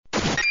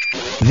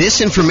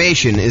This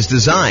information is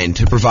designed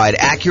to provide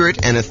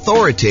accurate and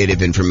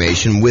authoritative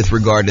information with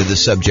regard to the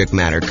subject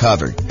matter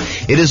covered.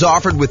 It is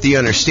offered with the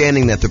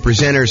understanding that the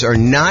presenters are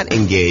not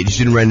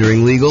engaged in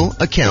rendering legal,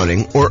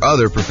 accounting, or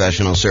other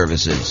professional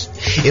services.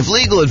 If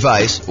legal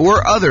advice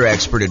or other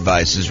expert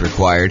advice is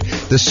required,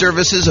 the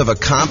services of a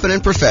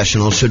competent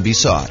professional should be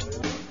sought.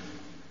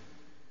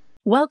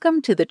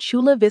 Welcome to the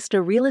Chula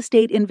Vista Real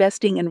Estate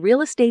Investing and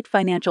Real Estate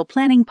Financial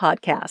Planning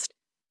Podcast.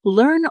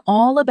 Learn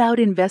all about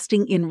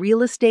investing in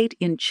real estate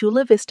in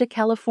Chula Vista,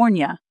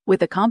 California,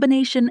 with a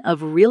combination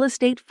of real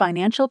estate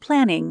financial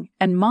planning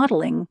and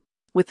modeling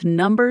with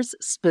numbers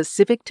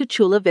specific to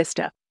Chula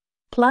Vista,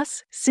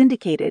 plus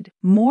syndicated,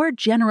 more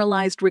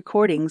generalized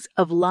recordings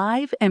of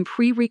live and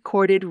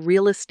pre-recorded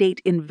real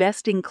estate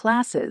investing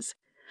classes,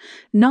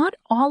 not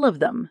all of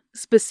them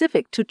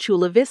specific to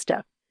Chula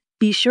Vista.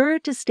 Be sure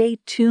to stay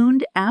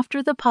tuned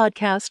after the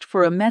podcast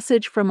for a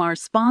message from our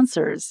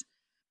sponsors.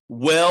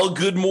 Well,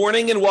 good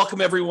morning and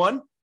welcome,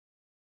 everyone.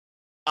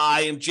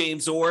 I am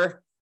James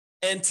Orr,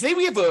 and today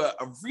we have a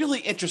really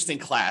interesting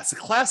class, a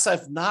class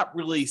I've not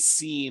really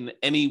seen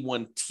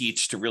anyone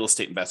teach to real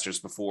estate investors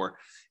before.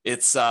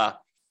 It's, I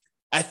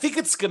think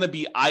it's going to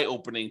be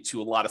eye-opening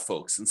to a lot of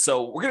folks, and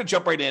so we're going to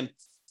jump right in,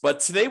 but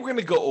today we're going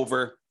to go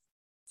over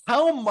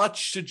how much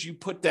should you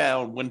put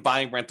down when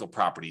buying rental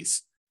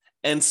properties,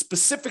 and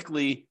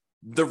specifically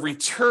the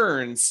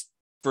returns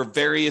for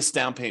various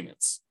down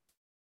payments.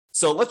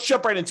 So let's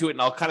jump right into it,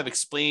 and I'll kind of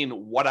explain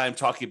what I'm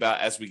talking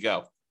about as we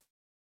go.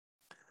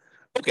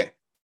 Okay,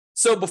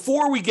 so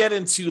before we get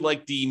into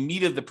like the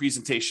meat of the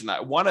presentation,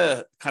 I want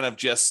to kind of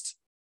just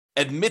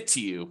admit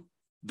to you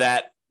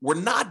that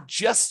we're not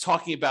just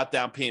talking about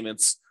down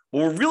payments.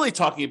 What we're really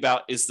talking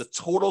about is the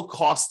total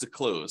cost to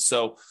close.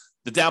 So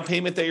the down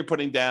payment that you're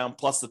putting down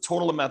plus the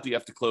total amount that you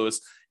have to close.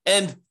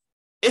 And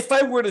if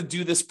I were to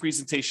do this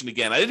presentation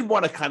again, I didn't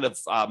want to kind of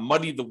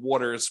muddy the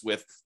waters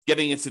with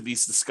getting into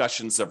these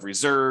discussions of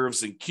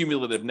reserves and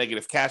cumulative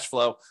negative cash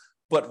flow.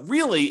 But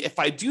really, if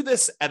I do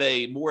this at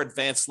a more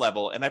advanced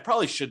level, and I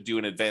probably should do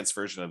an advanced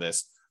version of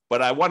this,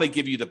 but I want to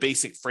give you the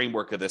basic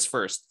framework of this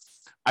first.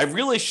 I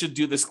really should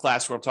do this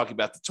class where I'm talking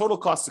about the total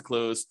cost to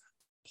close,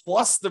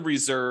 plus the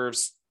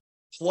reserves,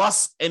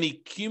 plus any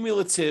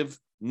cumulative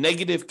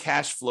negative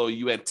cash flow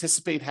you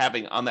anticipate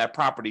having on that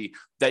property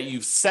that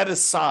you've set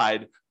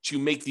aside to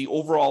make the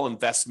overall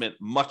investment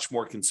much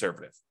more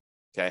conservative.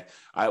 Okay.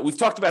 We've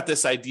talked about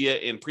this idea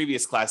in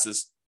previous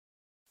classes,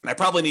 and I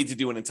probably need to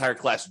do an entire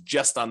class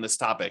just on this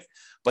topic.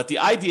 But the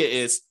idea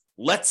is,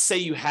 let's say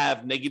you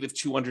have negative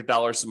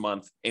 $200 a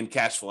month in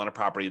cash flow on a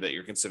property that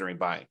you're considering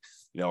buying.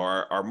 You know,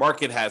 our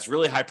market has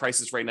really high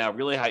prices right now,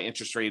 really high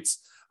interest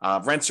rates.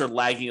 Rents are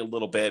lagging a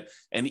little bit.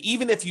 And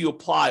even if you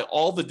apply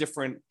all the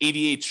different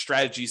 88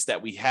 strategies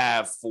that we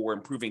have for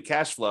improving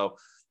cash flow,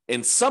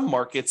 in some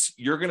markets,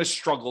 you're going to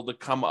struggle to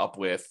come up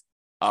with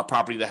a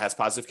property that has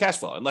positive cash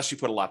flow unless you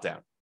put a lot down.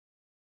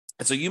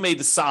 And so you may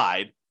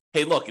decide,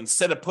 hey, look,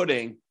 instead of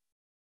putting,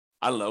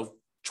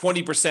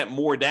 20%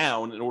 more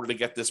down in order to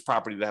get this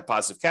property to have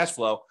positive cash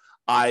flow,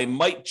 I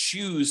might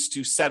choose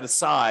to set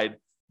aside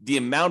the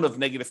amount of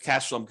negative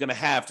cash flow I'm going to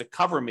have to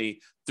cover me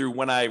through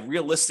when I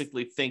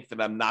realistically think that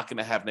I'm not going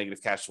to have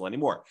negative cash flow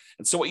anymore.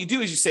 And so what you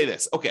do is you say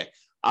this, okay,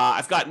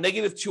 I've got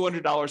negative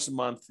 $200 a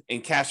month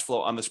in cash flow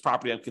on this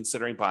property I'm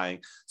considering buying.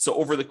 So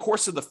over the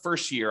course of the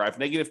first year, I have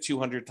negative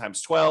 200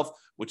 times 12,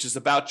 which is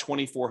about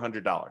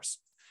 $2,400.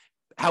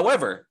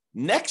 However,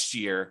 next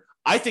year,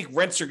 I think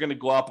rents are going to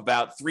go up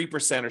about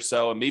 3% or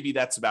so, and maybe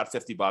that's about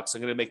 $50.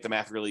 I'm going to make the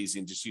math really easy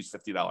and just use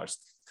 $50.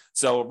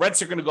 So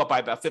rents are going to go up by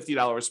about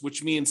 $50,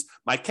 which means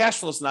my cash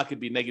flow is not going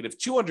to be negative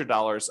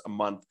 $200 a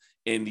month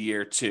in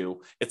year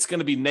two. It's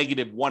going to be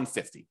negative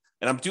 $150.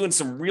 And I'm doing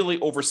some really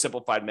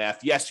oversimplified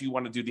math. Yes, you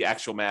want to do the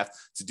actual math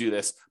to do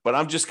this, but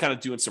I'm just kind of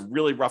doing some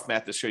really rough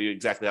math to show you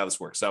exactly how this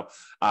works. So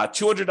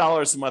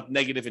 $200 a month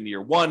negative in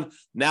year one.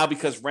 Now,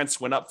 because rents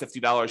went up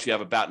 $50, you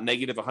have about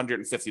negative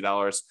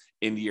 $150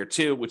 in year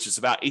two, which is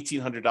about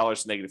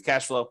 $1,800 negative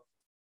cash flow.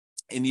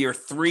 In year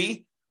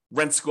three,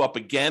 rents go up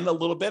again a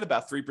little bit,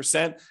 about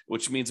 3%,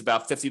 which means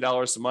about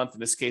 $50 a month. In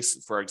this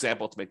case, for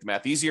example, to make the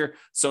math easier.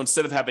 So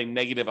instead of having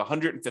negative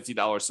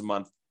 $150 a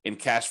month in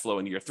cash flow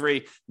in year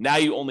three, now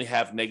you only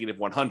have negative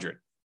 100.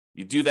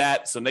 You do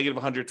that. So negative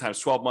 100 times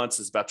 12 months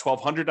is about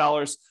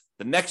 $1,200.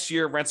 The next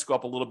year, rents go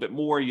up a little bit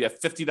more. You have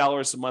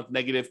 $50 a month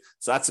negative.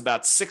 So that's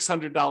about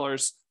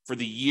 $600 for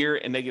the year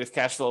in negative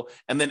cash flow.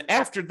 And then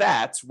after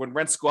that, when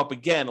rents go up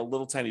again a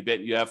little tiny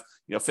bit, you have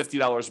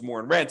 $50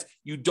 more in rent,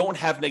 you don't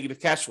have negative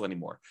cash flow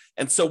anymore.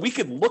 And so we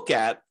could look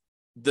at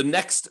the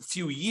next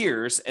few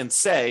years and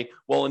say,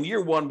 well, in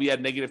year one, we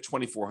had negative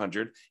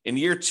 2,400. In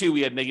year two,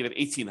 we had negative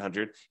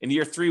 1,800. In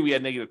year three, we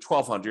had negative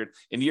 1,200.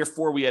 In year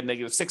four, we had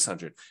negative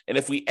 600. And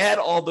if we add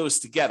all those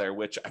together,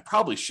 which I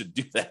probably should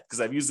do that because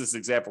I've used this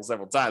example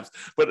several times,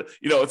 but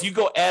if you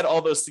go add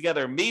all those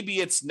together, maybe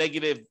it's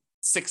negative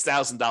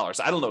 $6,000.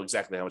 I don't know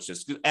exactly how much it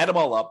is. Add them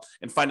all up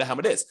and find out how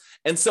much it is.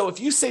 And so if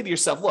you say to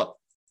yourself, look,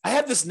 I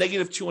have this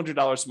negative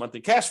 $200 a month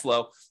in cash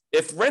flow.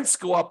 If rents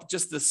go up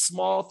just a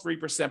small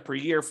 3% per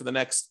year for the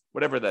next,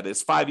 whatever that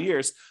is, 5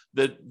 years,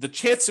 the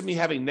chance of me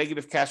having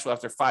negative cash flow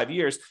after 5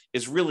 years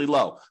is really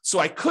low. So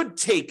I could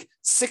take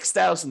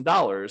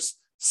 $6,000,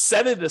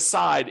 set it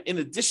aside in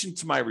addition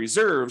to my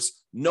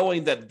reserves,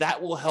 knowing that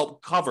that will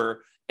help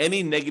cover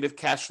any negative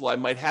cash flow I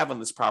might have on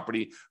this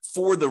property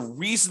for the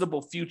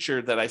reasonable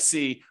future that I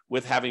see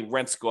with having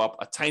rents go up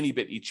a tiny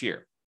bit each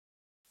year.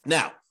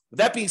 Now, with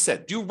that being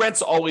said, do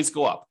rents always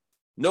go up?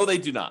 No, they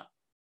do not.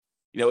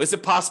 Is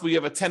it possible you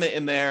have a tenant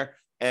in there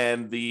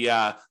and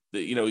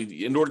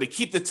in order to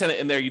keep the tenant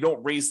in there, you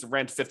don't raise the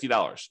rent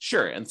 $50?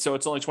 Sure, and so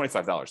it's only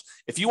 $25.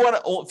 If you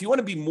want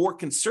to be more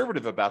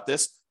conservative about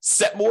this,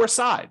 set more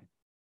aside.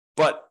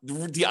 But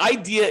the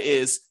idea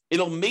is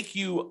it'll make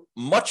you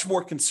much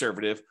more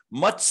conservative,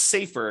 much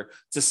safer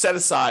to set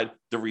aside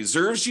the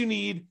reserves you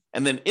need,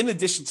 and then in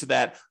addition to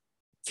that,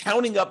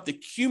 counting up the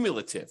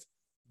cumulative,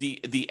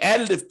 the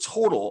additive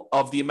total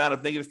of the amount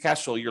of negative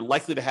cash flow you're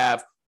likely to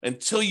have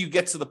until you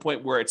get to the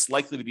point where it's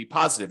likely to be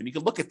positive. And you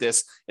can look at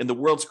this in the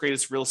world's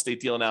greatest real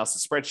estate deal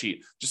analysis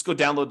spreadsheet. Just go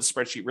download the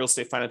spreadsheet,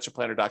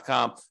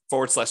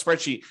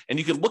 realestatefinancialplanner.com/spreadsheet. And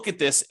you can look at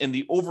this in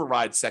the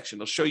override section.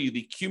 It'll show you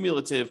the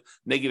cumulative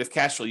negative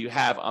cash flow you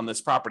have on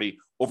this property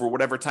over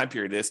whatever time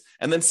period it is,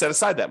 and then set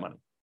aside that money.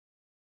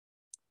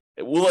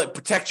 Will it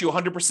protect you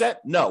 100%?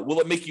 No. Will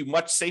it make you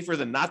much safer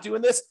than not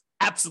doing this?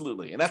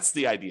 Absolutely. And that's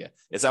the idea,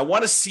 is I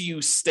want to see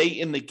you stay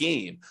in the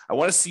game. I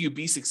want to see you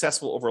be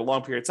successful over a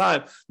long period of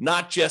time,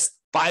 not just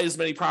buy as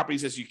many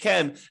properties as you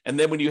can. And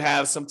then when you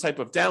have some type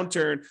of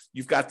downturn,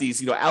 you've got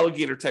these,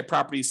 alligator type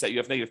properties that you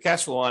have negative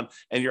cash flow on,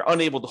 and you're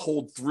unable to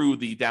hold through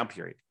the down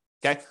period.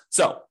 Okay.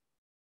 So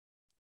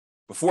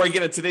before I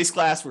get into today's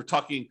class, we're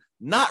talking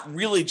not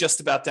really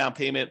just about down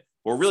payment.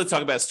 What we're really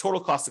talking about is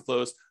total cost to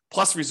close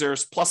plus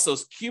reserves, plus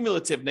those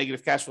cumulative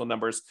negative cash flow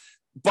numbers.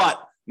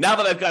 But now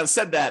that I've gotten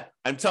said that,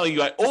 I'm telling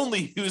you, I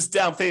only use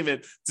down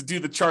payment to do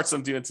the charts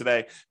I'm doing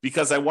today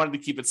because I wanted to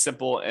keep it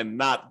simple and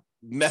not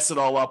mess it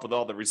all up with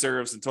all the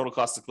reserves and total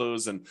cost to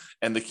close and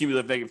the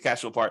cumulative negative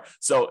cash flow part.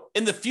 So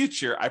in the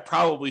future, I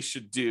probably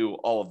should do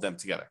all of them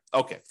together.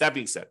 Okay, that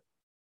being said.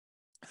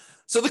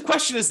 So the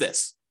question is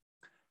this: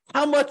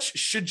 how much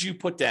should you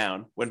put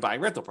down when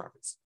buying rental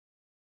properties?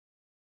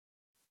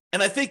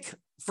 And I think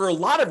for a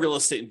lot of real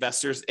estate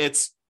investors,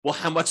 it's, well,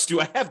 how much do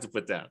I have to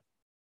put down?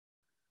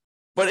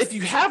 But if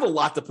you have a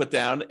lot to put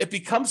down, it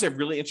becomes a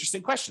really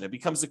interesting question. It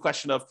becomes the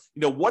question of,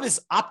 what is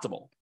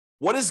optimal?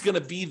 What is going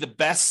to be the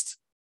best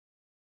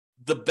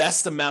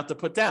amount to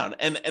put down?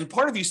 And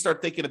part of you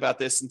start thinking about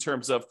this in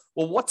terms of,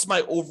 well, what's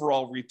my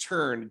overall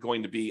return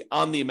going to be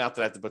on the amount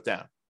that I have to put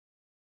down?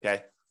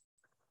 Okay.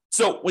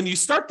 So when you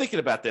start thinking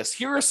about this,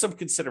 here are some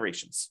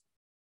considerations.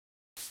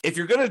 If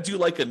you're going to do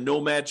like a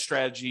nomad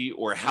strategy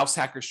or a house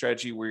hacker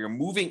strategy where you're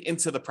moving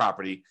into the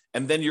property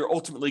and then you're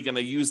ultimately going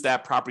to use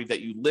that property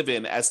that you live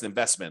in as an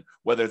investment,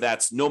 whether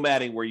that's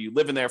nomading where you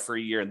live in there for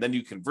a year and then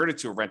you convert it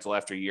to a rental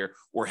after a year,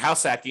 or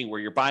house hacking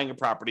where you're buying a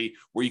property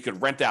where you could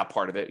rent out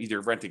part of it,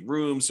 either renting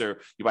rooms or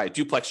you buy a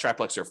duplex,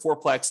 triplex, or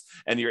fourplex,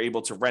 and you're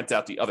able to rent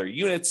out the other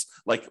units.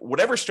 Like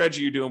whatever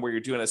strategy you're doing where you're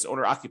doing as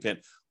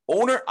owner-occupant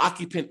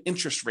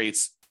interest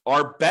rates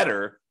are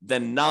better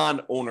than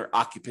non-owner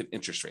occupant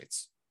interest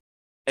rates.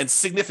 And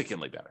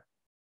significantly better.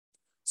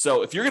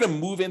 So if you're going to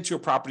move into a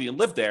property and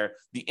live there,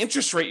 the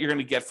interest rate you're going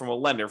to get from a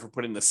lender for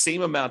putting the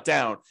same amount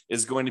down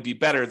is going to be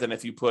better than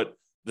if you put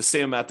the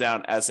same amount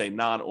down as a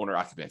non-owner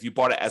occupant, if you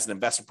bought it as an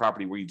investment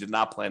property where you did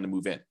not plan to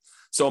move in.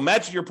 So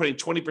imagine you're putting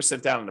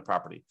 20% down in the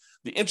property.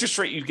 The interest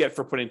rate you get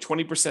for putting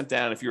 20%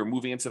 down if you're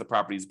moving into the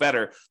property is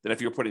better than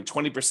if you're putting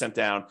 20%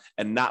 down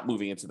and not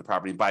moving into the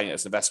property and buying it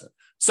as an investment.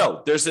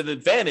 So there's an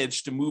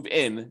advantage to move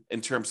in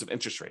terms of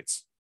interest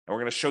rates. And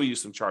we're going to show you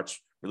some charts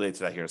related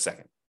to that here in a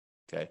second.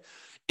 Okay.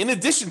 In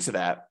addition to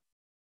that,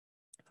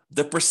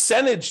 the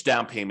percentage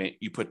down payment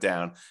you put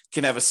down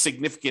can have a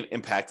significant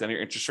impact on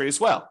your interest rate as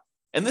well.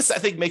 And this, I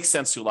think, makes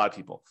sense to a lot of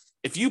people.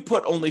 If you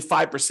put only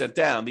 5%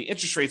 down, the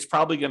interest rate is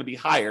probably going to be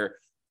higher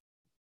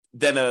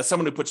than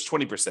someone who puts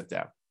 20%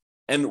 down.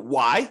 And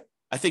why?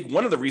 I think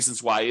one of the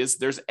reasons why is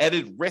there's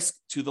added risk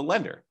to the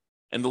lender.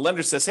 And the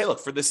lender says, hey, look,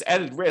 for this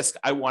added risk,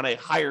 I want a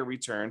higher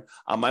return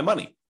on my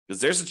money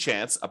because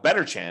there's a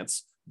better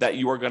chance that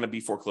you are going to be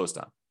foreclosed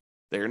on,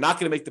 that you're not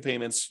going to make the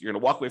payments, you're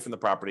going to walk away from the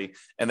property,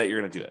 and that you're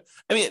going to do it.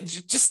 I mean,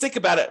 just think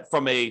about it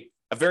from a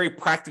very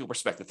practical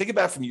perspective. Think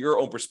about it from your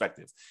own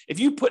perspective. If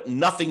you put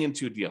nothing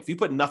into a deal, if you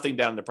put nothing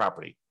down in the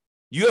property,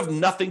 you have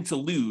nothing to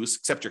lose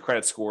except your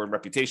credit score and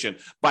reputation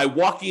by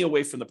walking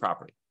away from the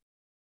property.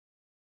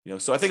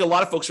 So I think a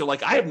lot of folks are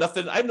like, I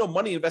have no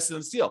money invested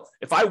in this deal.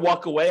 If I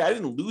walk away, I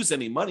didn't lose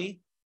any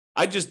money.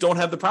 I just don't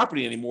have the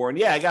property anymore. And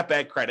yeah, I got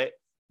bad credit,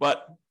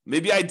 but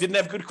maybe I didn't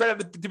have good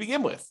credit to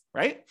begin with,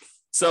 right?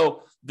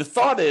 So the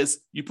thought is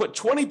you put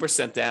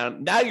 20%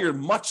 down, now you're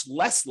much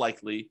less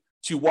likely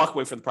to walk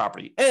away from the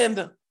property.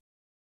 And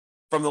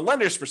from the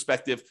lender's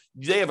perspective,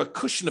 they have a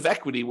cushion of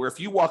equity where if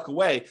you walk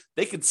away,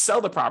 they could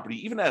sell the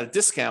property even at a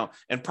discount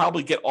and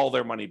probably get all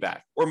their money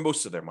back or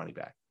most of their money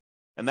back.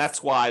 And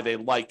that's why they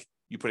like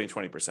you put in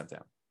 20%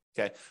 down.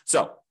 Okay.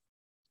 So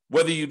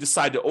whether you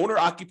decide to own or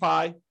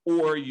occupy,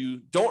 or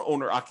you don't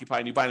own or occupy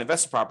and you buy an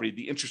investment property,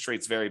 the interest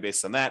rates vary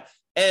based on that.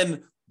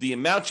 And the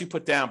amount you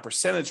put down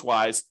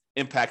percentage-wise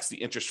impacts the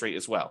interest rate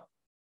as well.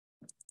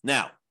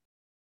 Now,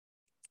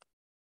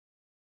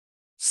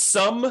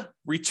 some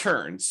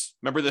returns,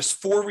 remember there's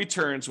 4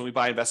 returns when we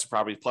buy investment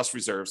properties plus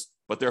reserves,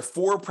 but there are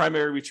 4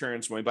 primary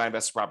returns when we buy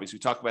investment properties. We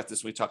talk about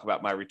this when we talk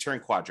about my return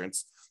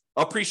quadrants.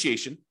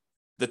 Appreciation,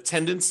 the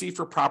tendency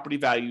for property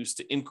values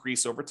to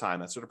increase over time.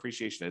 That's what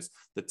appreciation is.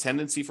 The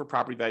tendency for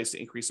property values to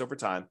increase over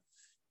time.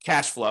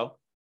 Cash flow,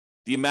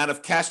 the amount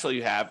of cash flow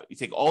you have. You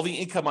take all the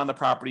income on the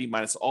property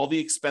minus all the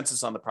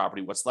expenses on the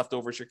property. What's left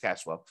over is your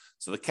cash flow.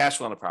 So the cash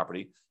flow on the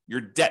property,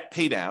 your debt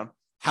pay down,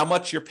 how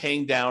much you're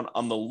paying down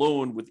on the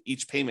loan with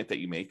each payment that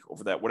you make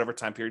over that whatever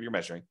time period you're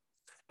measuring.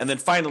 And then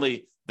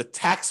finally, the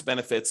tax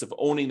benefits of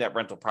owning that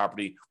rental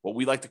property, what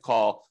we like to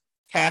call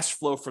cash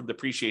flow from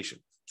depreciation.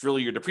 It's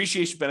really your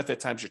depreciation benefit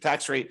times your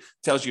tax rate,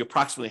 tells you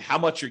approximately how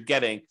much you're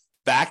getting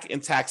back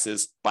in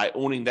taxes by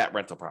owning that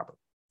rental property.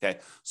 Okay,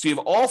 so you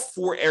have all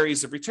 4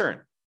 areas of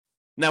return.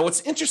 Now,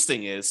 what's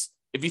interesting is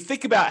if you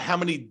think about how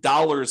many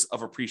dollars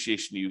of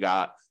appreciation you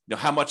got,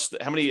 how much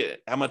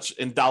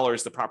in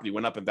dollars the property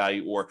went up in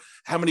value, or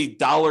how many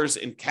dollars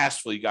in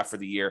cash flow you got for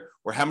the year,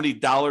 or how many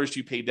dollars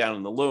you paid down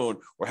in the loan,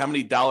 or how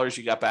many dollars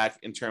you got back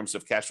in terms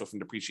of cash flow from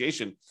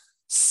depreciation,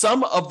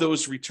 some of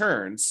those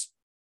returns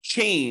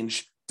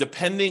change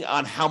depending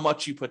on how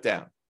much you put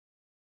down.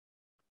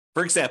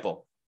 For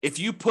example, if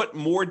you put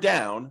more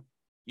down,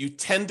 you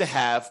tend to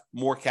have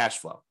more cash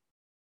flow.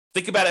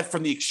 Think about it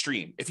from the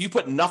extreme. If you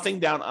put nothing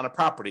down on a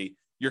property,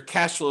 your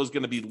cash flow is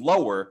going to be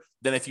lower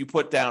than if you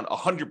put down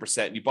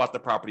 100% and you bought the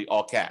property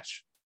all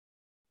cash,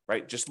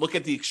 right? Just look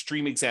at the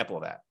extreme example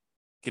of that.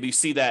 Can you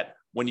see that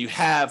when you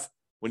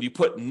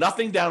put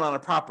nothing down on a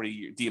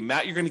property, the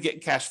amount you're going to get in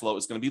cash flow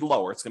is going to be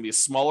lower. It's going to be a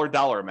smaller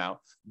dollar amount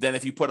than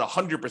if you put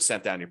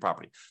 100% down your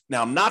property.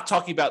 Now, I'm not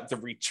talking about the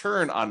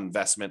return on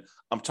investment.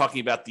 I'm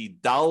talking about the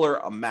dollar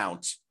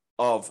amount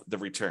of the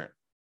return.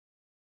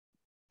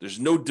 There's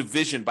no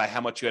division by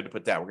how much you had to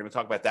put down. We're going to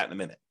talk about that in a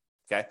minute.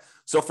 Okay.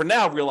 So for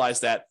now,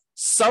 realize that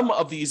some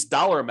of these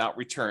dollar amount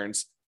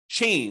returns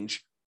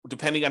change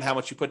depending on how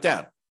much you put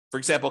down. For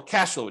example,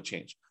 cash flow would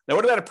change. Now,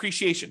 what about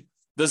appreciation?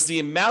 Does the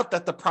amount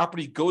that the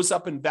property goes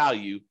up in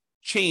value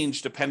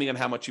change depending on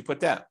how much you put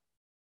down?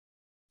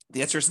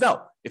 The answer is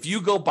no. If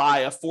you go buy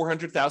a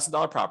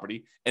 $400,000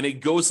 property and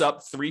it goes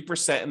up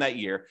 3% in that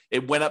year,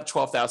 it went up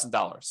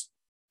 $12,000.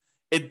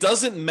 It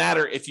doesn't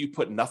matter if you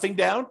put nothing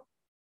down,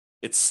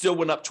 it still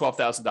went up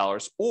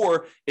 $12,000.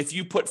 Or if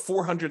you put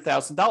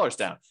 $400,000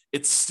 down,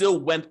 it still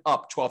went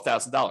up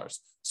 $12,000.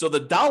 So the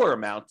dollar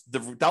amount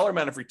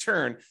of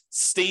return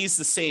stays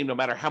the same no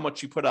matter how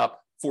much you put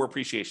up for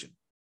appreciation.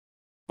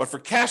 But for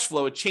cash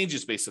flow, it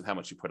changes based on how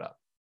much you put up.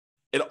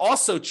 It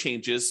also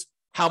changes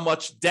how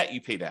much debt you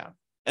pay down.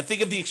 And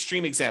think of the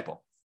extreme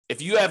example. If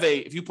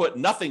you put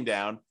nothing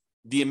down,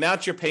 the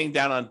amount you're paying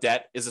down on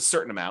debt is a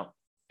certain amount.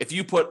 If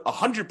you put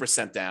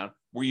 100% down,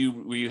 where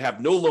you have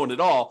no loan at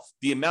all,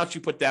 the amount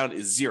you put down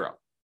is 0.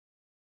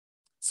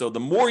 So the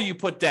more you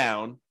put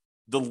down,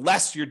 the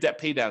less your debt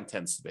pay down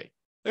tends to be.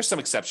 There's some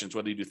exceptions,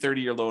 whether you do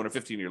 30-year loan or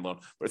 15-year loan.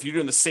 But if you're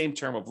doing the same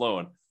term of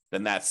loan,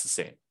 then that's the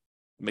same. It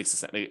makes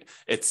sense.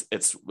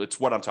 It's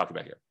what I'm talking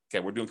about here.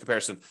 Okay, we're doing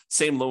comparison,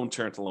 same loan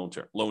term to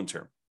loan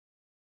term.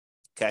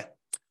 Okay,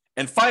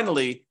 and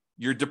finally,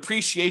 your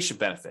depreciation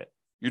benefit.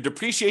 Your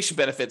depreciation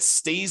benefit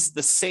stays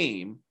the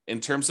same in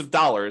terms of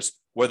dollars,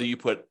 whether you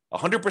put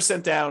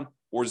 100% down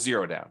or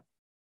 0 down.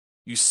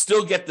 You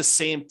still get the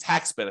same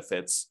tax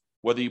benefits,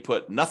 whether you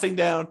put nothing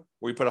down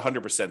or you put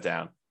 100%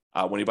 down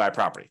when you buy a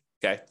property.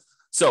 Okay.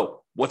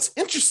 So what's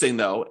interesting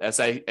though, as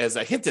I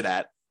hinted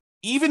at,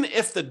 even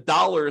if the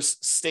dollars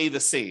stay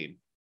the same,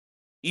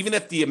 even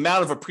if the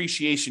amount of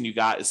appreciation you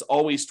got is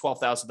always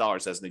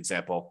 $12,000 as an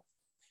example,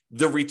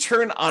 the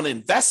return on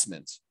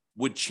investment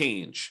would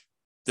change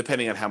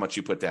depending on how much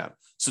you put down.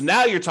 So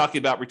now you're talking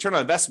about return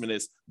on investment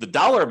is the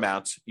dollar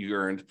amount you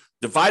earned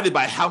divided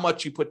by how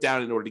much you put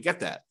down in order to get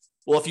that.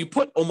 Well, if you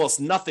put almost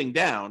nothing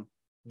down,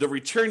 the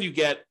return you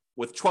get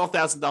with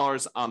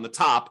 $12,000 on the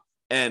top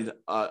and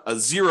a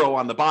 0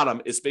 on the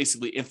bottom is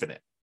basically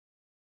infinite.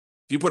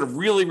 If you put a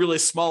really, really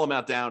small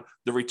amount down,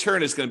 the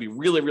return is going to be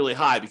really, really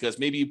high because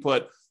maybe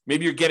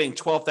you're getting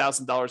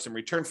 $12,000 in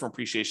return from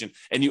appreciation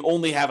and you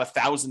only have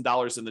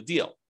 $1,000 in the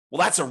deal.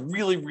 Well, that's a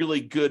really,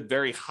 really good,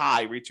 very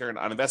high return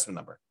on investment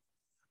number.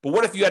 But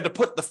what if you had to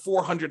put the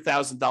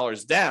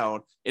 $400,000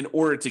 down in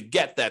order to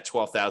get that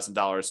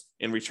 $12,000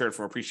 in return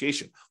from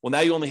appreciation? Well,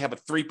 now you only have a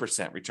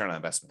 3% return on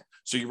investment.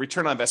 So your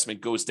return on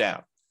investment goes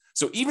down.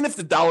 So even if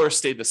the dollars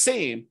stay the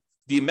same,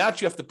 the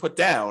amount you have to put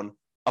down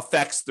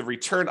affects the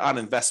return on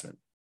investment.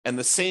 And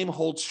the same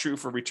holds true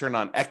for return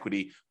on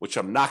equity, which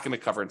I'm not going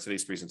to cover in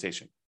today's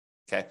presentation.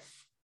 Okay.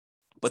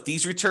 But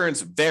these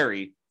returns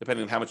vary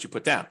depending on how much you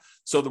put down.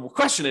 So the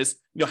question is,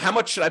 how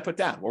much should I put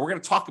down? Well, we're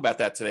going to talk about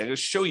that today. I'm going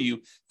to show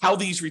you how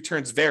these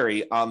returns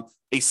vary on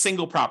a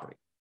single property.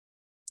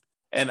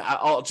 And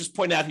I'll just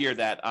point out here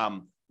that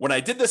when I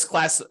did this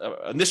class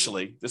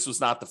initially, this was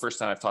not the first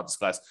time I've taught this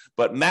class,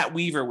 but Matt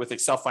Weaver with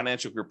Excel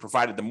Financial Group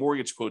provided the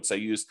mortgage quotes I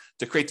used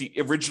to create the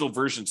original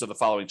versions of the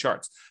following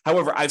charts.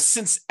 However, I've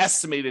since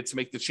estimated to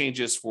make the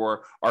changes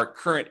for our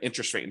current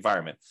interest rate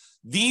environment.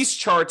 These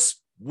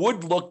charts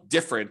would look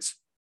different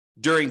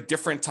during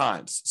different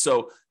times.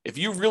 So if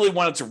you really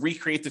wanted to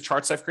recreate the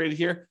charts I've created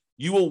here,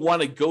 you will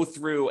want to go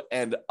through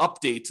and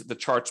update the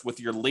charts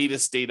with your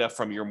latest data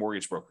from your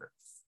mortgage broker.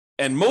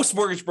 And most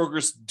mortgage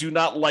brokers do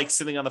not like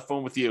sitting on the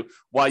phone with you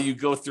while you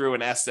go through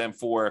and ask them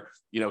for,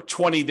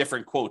 20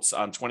 different quotes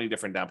on 20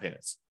 different down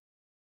payments.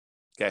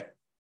 Okay.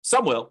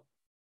 Some will,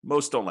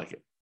 most don't like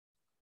it.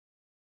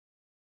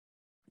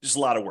 Just a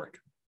lot of work.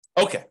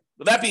 Okay.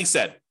 With that being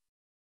said,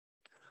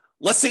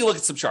 let's take a look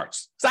at some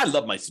charts. Because I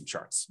love some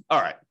charts.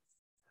 All right.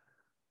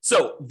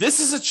 So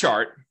this is a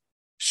chart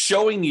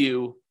showing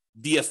you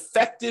the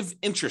effective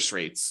interest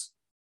rates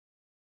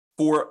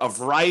for a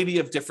variety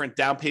of different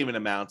down payment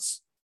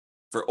amounts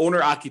for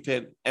owner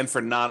occupant and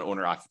for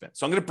non-owner occupant.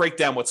 So I'm going to break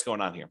down what's going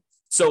on here.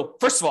 So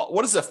first of all,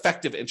 what is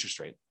effective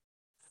interest rate?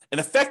 An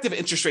effective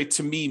interest rate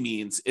to me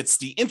means it's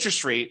the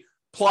interest rate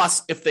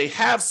plus if they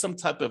have some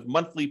type of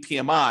monthly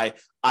PMI,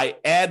 I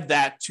add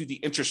that to the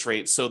interest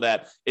rate so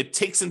that it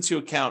takes into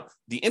account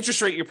the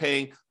interest rate you're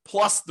paying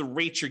plus the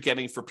rate you're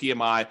getting for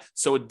PMI.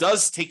 So it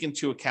does take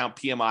into account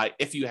PMI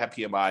if you have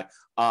PMI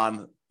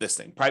on this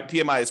thing.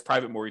 PMI is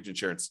private mortgage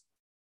insurance.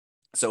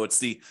 So it's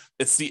the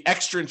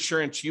extra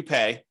insurance you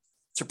pay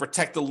to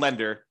protect the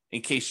lender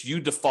in case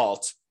you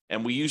default.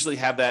 And we usually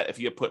have that if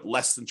you put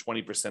less than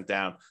 20%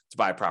 down to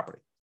buy a property.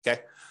 Okay.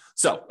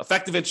 So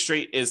effective interest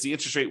rate is the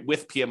interest rate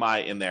with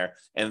PMI in there.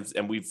 And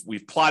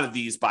we've plotted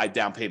these by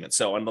down payment.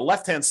 So on the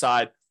left-hand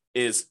side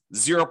is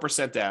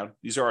 0% down.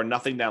 These are our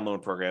nothing down loan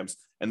programs.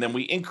 And then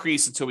we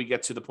increase until we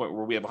get to the point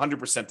where we have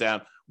 100%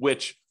 down,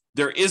 which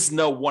there is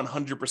no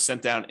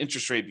 100% down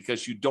interest rate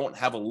because you don't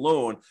have a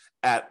loan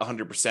at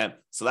 100%.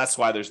 So that's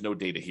why there's no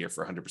data here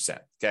for 100%.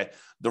 Okay.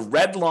 The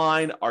red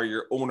line are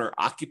your owner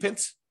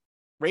occupant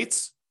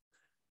rates.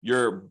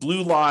 Your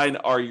blue line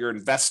are your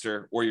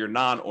investor or your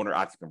non-owner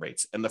occupant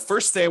rates. And the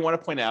first thing I want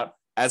to point out,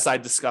 as I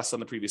discussed on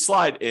the previous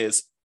slide,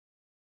 is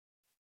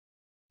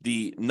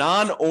the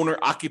non-owner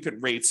occupant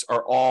rates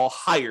are all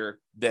higher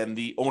than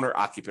the owner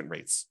occupant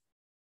rates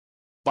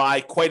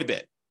by quite a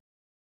bit.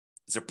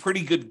 There's a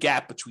pretty good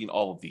gap between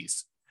all of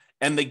these.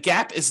 And the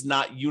gap is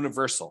not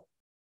universal,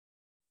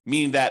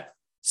 meaning that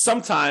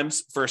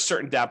sometimes for a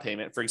certain down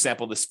payment, for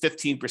example, this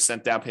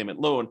 15% down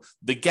payment loan,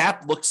 the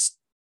gap looks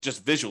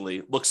just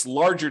visually looks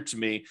larger to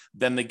me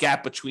than the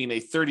gap between a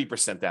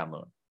 30% down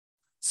loan.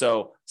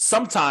 So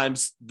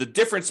sometimes the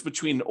difference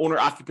between an owner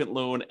occupant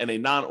loan and a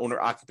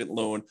non-owner occupant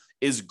loan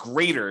is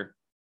greater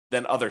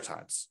than other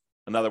times.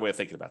 Another way of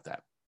thinking about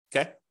that.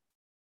 Okay.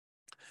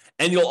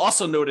 And you'll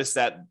also notice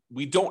that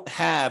we don't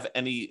have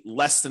any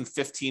less than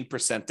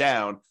 15%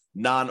 down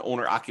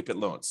non-owner occupant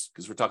loans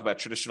because we're talking about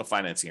traditional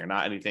financing here,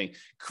 not anything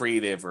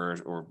creative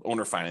or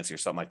owner financing or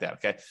something like that.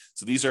 Okay.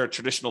 So these are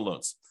traditional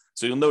loans.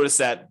 So you'll notice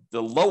that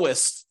the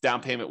lowest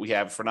down payment we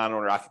have for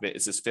non-owner occupant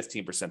is this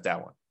 15%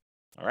 down one.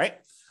 All right.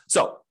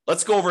 So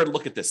let's go over and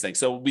look at this thing.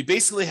 So we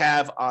basically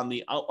have on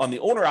the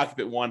owner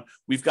occupant one,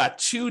 we've got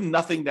two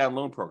nothing down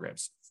loan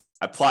programs.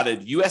 I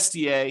plotted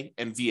USDA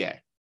and VA.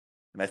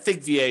 And I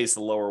think VA is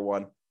the lower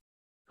one.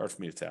 Hard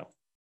for me to tell.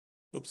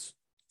 Oops.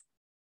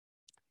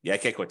 Yeah, I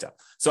can't quite tell.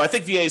 So I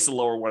think VA is the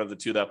lower one of the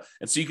two, though.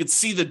 And so you can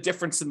see the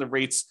difference in the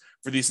rates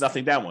for these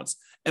nothing down ones.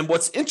 And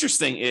what's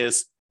interesting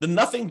is the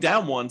nothing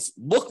down ones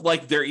look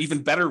like they're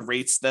even better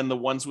rates than the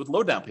ones with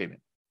low down payment,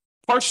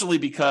 partially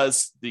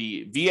because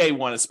the VA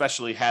one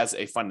especially has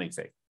a funding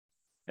fee.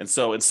 And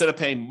so instead of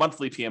paying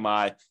monthly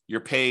PMI,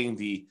 you're paying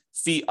the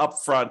fee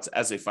upfront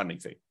as a funding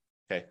fee.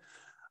 Okay.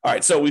 All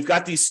right. So we've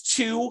got these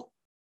two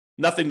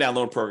nothing down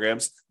loan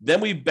programs.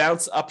 Then we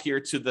bounce up here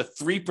to the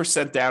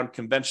 3% down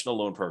conventional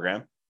loan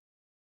program,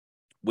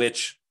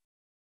 which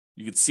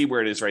you can see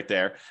where it is right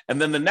there. And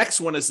then the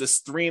next one is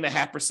this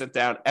 3.5%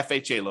 down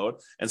FHA loan.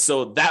 And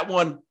so that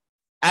one,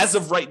 as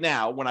of right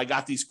now, when I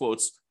got these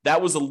quotes,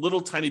 that was a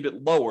little tiny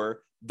bit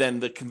lower than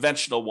the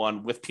conventional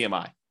one with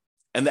PMI.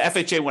 And the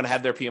FHA one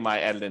had their PMI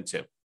added in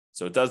too.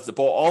 So it does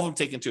all of them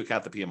take into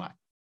account the PMI.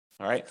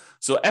 All right.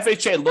 So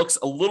FHA looks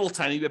a little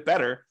tiny bit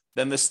better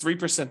than this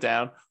 3%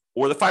 down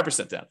or the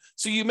 5% down.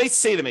 So you may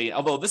say to me,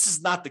 although this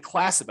is not the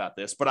class about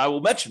this, but I will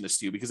mention this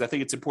to you because I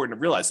think it's important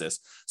to realize this.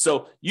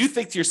 So you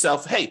think to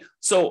yourself, hey,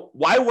 so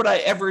why would I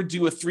ever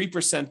do a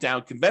 3%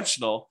 down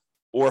conventional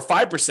or a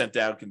 5%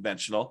 down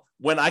conventional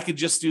when I could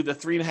just do the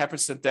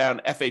 3.5%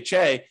 down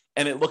FHA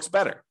and it looks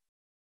better?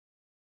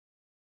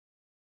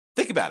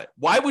 Think about it.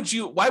 Why would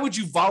you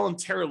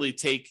voluntarily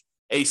take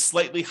a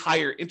slightly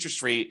higher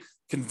interest rate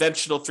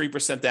conventional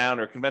 3% down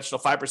or conventional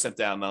 5%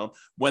 down loan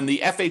when the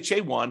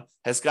FHA one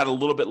has got a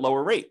little bit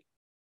lower rate?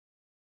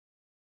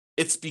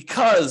 It's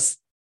because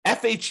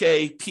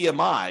FHA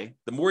PMI,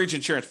 the mortgage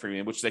insurance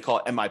premium, which they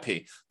call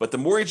MIP, but the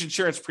mortgage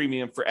insurance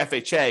premium for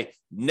FHA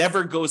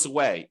never goes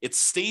away. It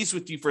stays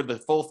with you for the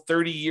full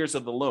 30 years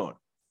of the loan.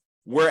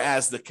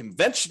 whereas the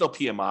conventional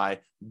PMI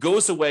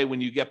goes away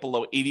when you get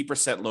below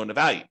 80% loan to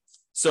value.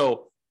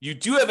 So you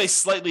do have a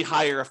slightly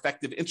higher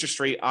effective interest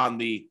rate on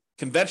the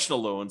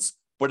conventional loans,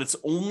 but it's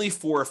only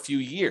for a few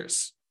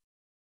years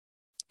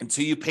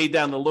until you pay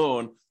down the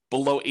loan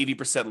below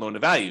 80% loan to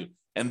value.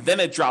 And then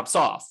it drops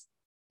off.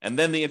 And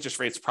then the interest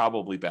rate's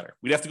probably better.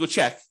 We'd have to go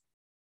check,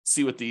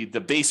 see what the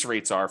base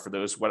rates are for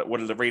those, what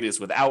the rate is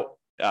without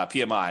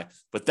PMI.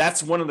 But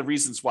that's one of the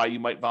reasons why you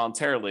might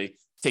voluntarily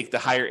take the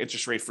higher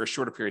interest rate for a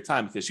shorter period of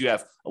time, because you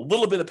have a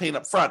little bit of pain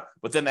up front,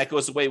 but then that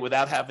goes away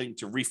without having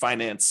to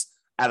refinance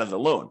out of the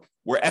loan.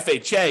 Where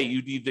FHA,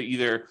 you need to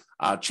either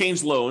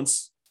change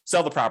loans,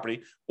 sell the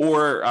property,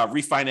 or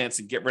refinance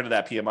and get rid of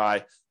that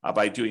PMI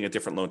by doing a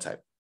different loan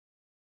type.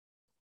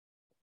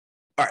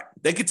 All right,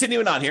 then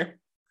continuing on here.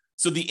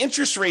 So the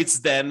interest rates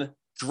then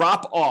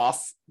drop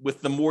off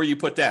with the more you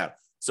put down.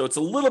 So it's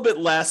a little bit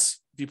less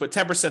if you put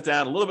 10%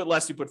 down, a little bit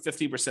less if you put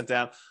 15%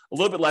 down, a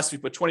little bit less if you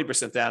put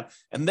 20% down.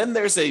 And then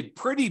there's a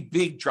pretty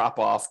big drop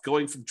off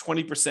going from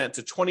 20%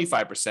 to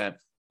 25%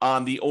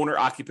 on the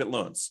owner-occupant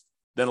loans.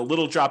 Then a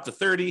little drop to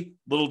 30,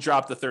 little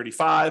drop to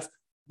 35.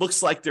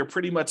 Looks like they're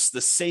pretty much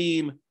the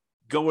same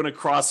going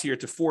across here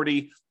to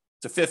 40,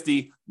 to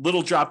 50,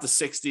 little drop to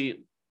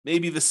 60,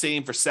 maybe the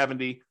same for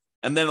 70,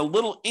 and then a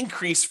little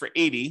increase for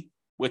 80,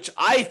 which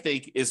I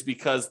think is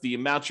because the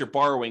amount you're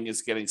borrowing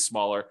is getting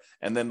smaller.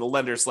 And then the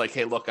lender's like,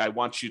 hey, look, I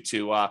want you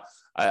to,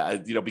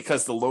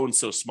 because the loan's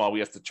so small, we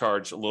have to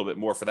charge a little bit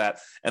more for that.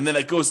 And then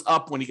it goes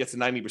up when you get to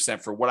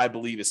 90% for what I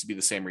believe is to be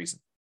the same reason.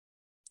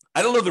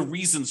 I don't know the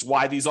reasons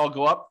why these all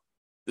go up.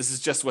 This is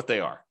just what they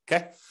are,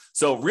 okay?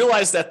 So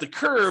realize that the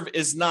curve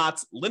is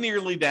not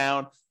linearly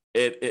down.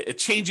 It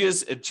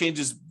changes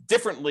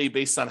differently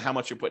based on how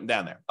much you're putting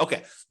down there.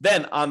 Okay,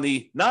 then on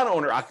the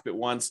non-owner occupant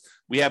ones,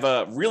 we have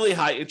a really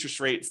high interest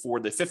rate for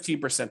the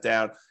 15%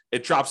 down.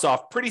 It drops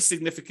off pretty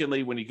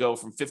significantly when you go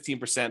from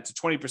 15% to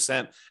 20%,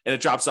 and it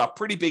drops off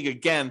pretty big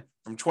again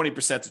from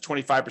 20% to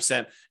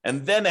 25%.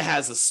 And then it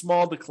has a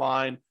small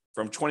decline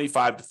from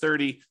 25 to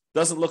 30.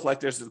 Doesn't look like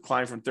there's a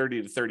decline from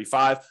 30 to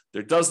 35.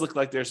 There does look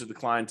like there's a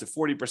decline to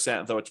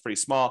 40%, though it's pretty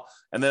small.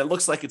 And then it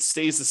looks like it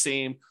stays the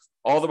same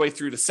all the way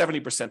through to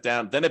 70%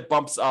 down. Then it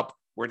bumps up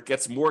where it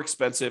gets more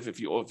expensive if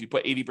you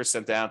put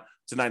 80% down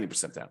to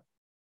 90% down.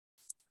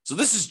 So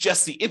this is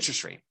just the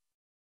interest rate.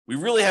 We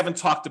really haven't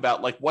talked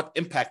about like what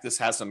impact this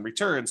has on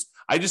returns.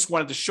 I just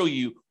wanted to show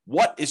you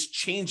what is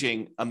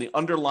changing on the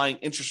underlying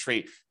interest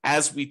rate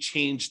as we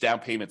change down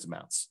payment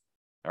amounts.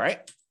 All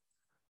right.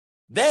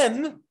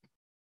 Then,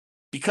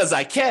 because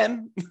I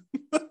can,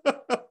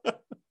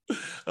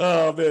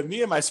 oh man,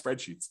 me and my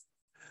spreadsheets.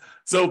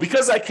 So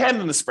because I can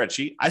in the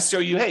spreadsheet, I show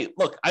you, hey,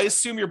 look, I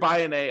assume you're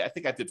buying I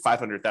think I did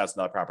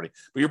 $500,000 property,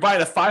 but you're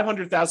buying a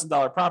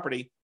 $500,000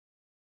 property,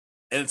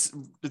 and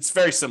it's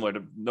very similar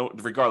to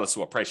regardless of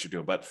what price you're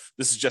doing, but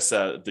this is just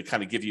to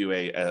kind of give you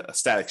a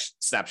static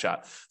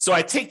snapshot. So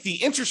I take the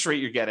interest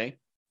rate you're getting,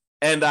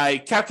 and I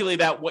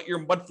calculate out what your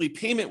monthly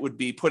payment would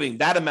be, putting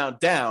that amount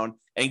down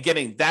and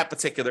getting that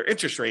particular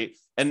interest rate.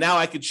 And now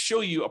I could show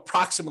you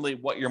approximately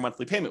what your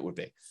monthly payment would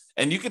be.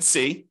 And you could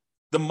see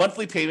the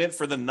monthly payment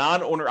for the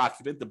non-owner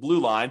occupant, the blue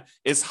line,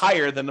 is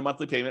higher than the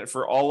monthly payment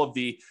for all of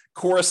the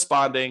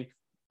corresponding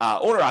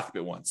owner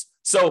occupant ones.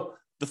 So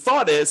the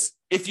thought is,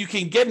 if you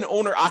can get an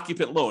owner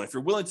occupant loan, if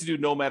you're willing to do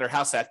Nomad or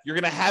House Hack, you're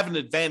going to have an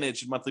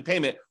advantage in monthly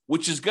payment,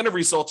 which is going to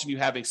result in you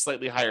having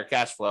slightly higher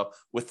cash flow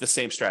with the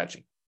same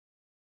strategy,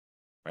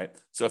 right?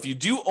 So if you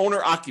do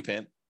owner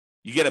occupant,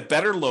 you get a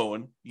better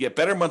loan, you get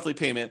better monthly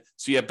payment,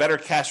 so you have better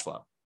cash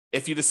flow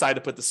if you decide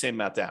to put the same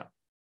amount down.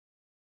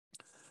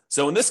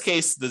 So in this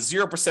case, the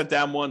 0%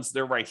 down ones,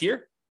 they're right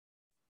here.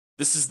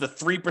 This is the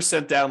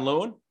 3% down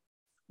loan,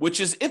 which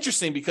is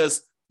interesting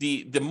because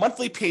the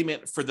monthly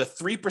payment for the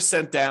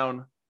 3%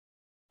 down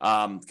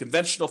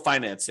conventional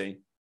financing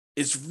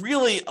is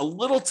really a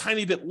little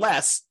tiny bit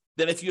less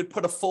than if you had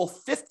put a full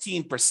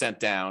 15%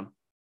 down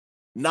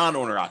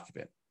non-owner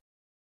occupant.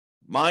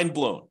 Mind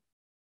blown.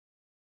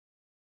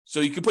 So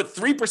you could put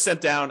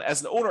 3% down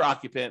as an owner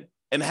occupant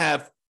and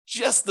have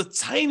just the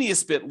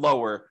tiniest bit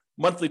lower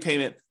monthly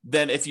payment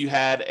than if you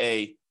had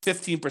a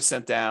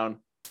 15% down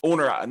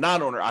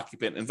non-owner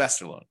occupant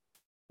investor loan,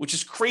 which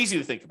is crazy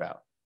to think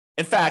about.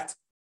 In fact,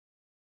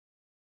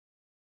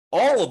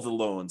 all of the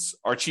loans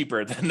are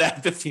cheaper than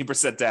that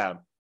 15% down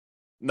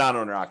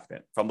non-owner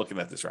occupant, if I'm looking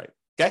at this right.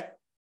 Okay.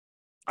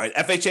 All right.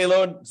 FHA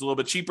loan is a little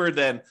bit cheaper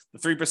than the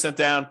 3%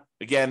 down.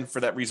 Again,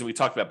 for that reason we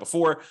talked about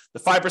before. The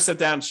 5%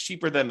 down is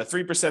cheaper than the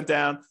 3%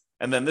 down.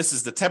 And then this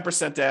is the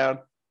 10% down.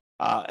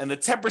 And the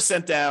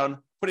 10% down,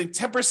 putting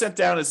 10%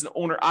 down as an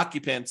owner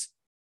occupant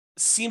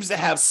seems to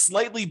have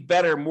slightly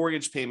better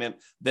mortgage payment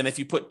than if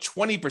you put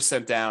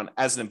 20% down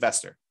as an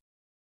investor.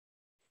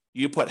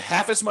 You put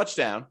half as much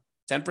down,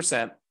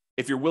 10%,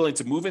 if you're willing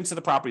to move into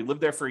the property, live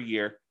there for a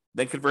year,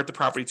 then convert the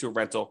property to a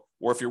rental,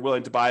 or if you're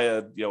willing to buy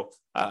a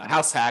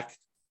house hack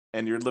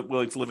and you're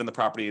willing to live in the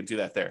property and do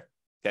that there.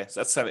 Okay, so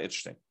that's kind of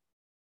interesting.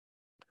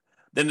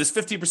 Then there's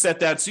 50%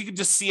 down, so you can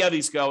just see how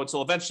these go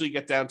until eventually you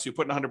get down to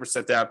putting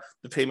 100% down.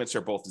 The payments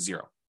are both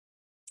zero.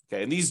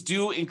 Okay, and these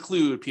do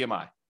include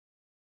PMI.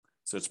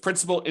 So it's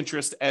principal,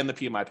 interest, and the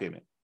PMI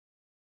payment.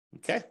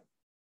 Okay.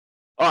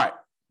 All right.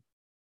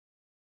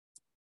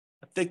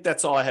 I think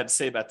that's all I had to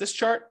say about this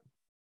chart.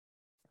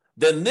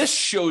 Then this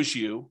shows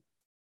you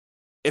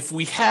if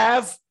we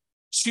have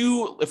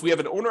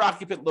an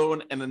owner-occupant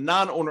loan and a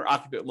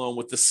non-owner-occupant loan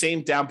with the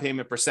same down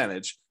payment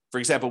percentage. For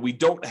example, we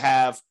don't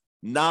have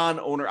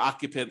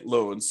non-owner-occupant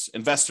loans,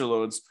 investor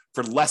loans,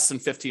 for less than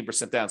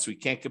 15% down. So we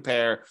can't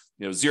compare,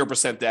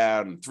 0%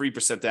 down,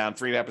 3% down,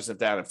 3.5%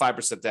 down, and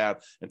 5% down,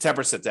 and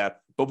 10% down.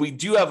 But we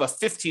do have a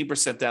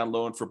 15% down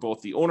loan for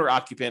both the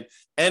owner-occupant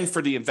and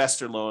for the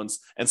investor loans.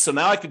 And so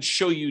now I could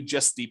show you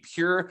just the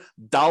pure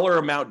dollar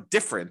amount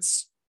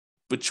difference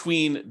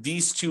between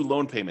these two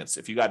loan payments,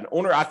 if you got an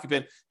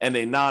owner-occupant and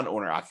a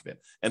non-owner-occupant.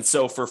 And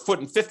so for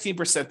putting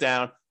 15%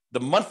 down, the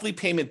monthly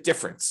payment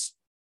difference,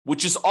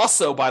 which is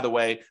also, by the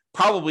way,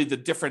 probably the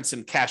difference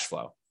in cash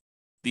flow,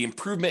 the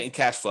improvement in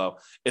cash flow,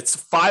 it's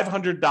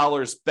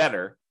 $500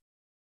 better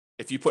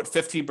if you put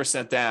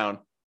 15% down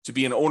to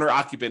be an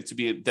owner-occupant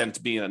than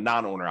to be a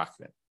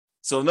non-owner-occupant.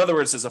 So in other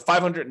words, there's a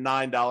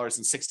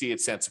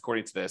 $509.68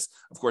 according to this.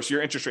 Of course,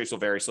 your interest rates will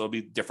vary, so it'll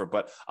be different,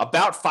 but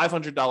about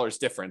 $500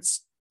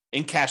 difference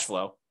in cash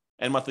flow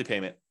and monthly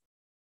payment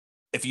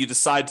if you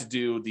decide to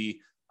do the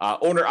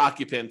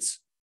owner-occupant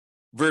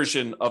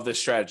version of this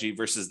strategy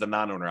versus the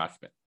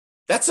non-owner-occupant.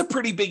 That's a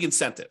pretty big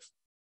incentive.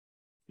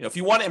 If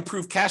you want to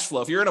improve cash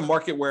flow, if you're in a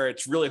market where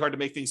it's really hard to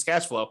make things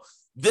cash flow,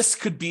 this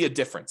could be a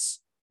difference.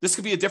 This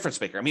could be a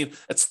difference maker. I mean,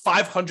 it's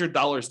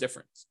 $500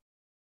 difference,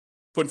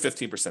 putting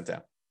 15%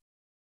 down.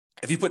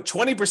 If you put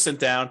 20%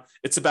 down,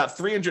 it's about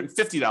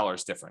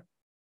 $350 different.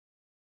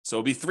 So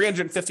it'll be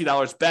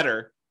 $350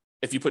 better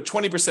if you put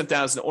 20%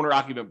 down as an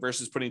owner-occupant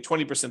versus putting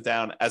 20%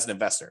 down as an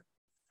investor.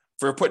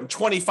 For putting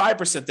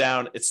 25%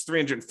 down, it's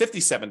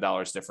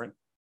 $357 different.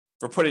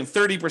 For putting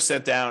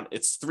 30% down,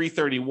 it's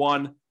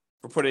 $331.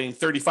 For putting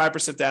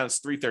 35% down, it's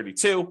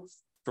 $332.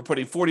 For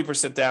putting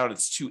 40% down,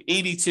 it's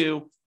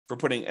 $282.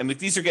 And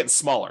these are getting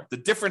smaller. The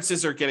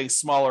differences are getting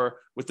smaller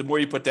with the more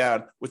you put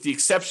down, with the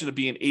exception of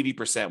being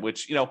 80%,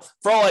 which,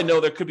 for all I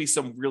know, there could be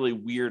some really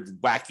weird,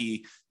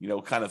 wacky,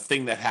 kind of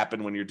thing that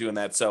happened when you're doing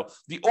that. So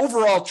the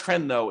overall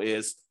trend, though,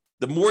 is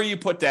the more you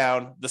put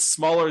down, the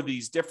smaller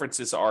these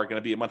differences are going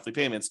to be in monthly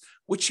payments,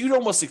 which you'd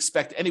almost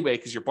expect anyway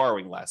because you're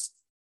borrowing less.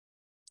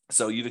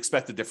 So you'd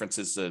expect the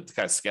differences to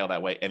kind of scale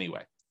that way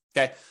anyway.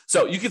 Okay,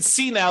 so you can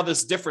see now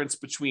this difference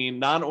between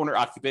non-owner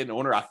occupant and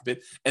owner occupant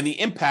and the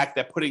impact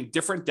that putting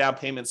different down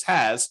payments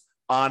has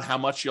on how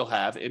much you'll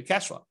have in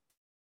cash flow.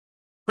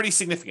 Pretty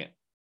significant.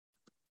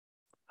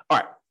 All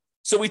right,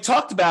 so we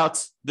talked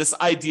about this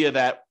idea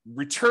that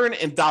return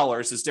in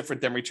dollars is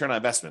different than return on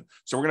investment.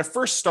 So we're going to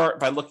first start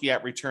by looking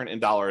at return in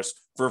dollars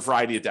for a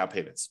variety of down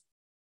payments.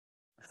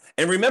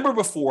 And remember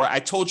before, I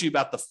told you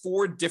about the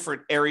 4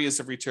 different areas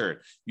of return.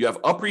 You have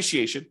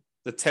appreciation,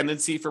 the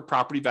tendency for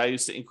property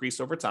values to increase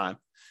over time.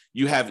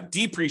 You have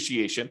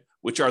depreciation,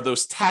 which are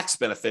those tax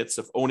benefits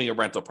of owning a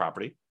rental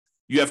property.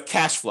 You have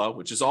cash flow,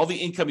 which is all the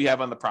income you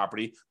have on the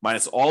property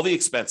minus all the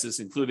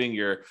expenses, including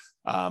your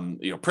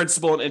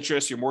principal and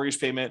interest, your mortgage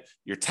payment,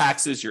 your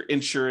taxes, your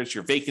insurance,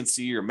 your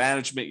vacancy, your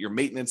management, your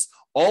maintenance.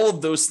 All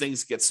of those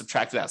things get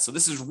subtracted out. So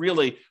this is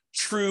really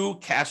true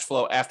cash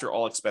flow after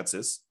all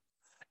expenses.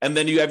 And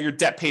then you have your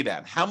debt pay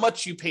down. How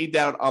much you paid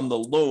down on the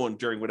loan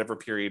during whatever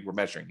period we're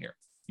measuring here,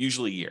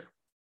 usually a year.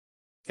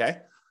 Okay,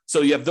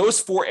 so you have those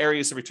 4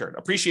 areas of return: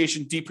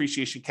 appreciation,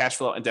 depreciation, cash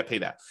flow, and debt pay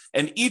down.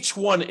 And each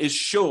one is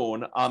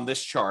shown on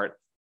this chart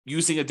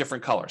using a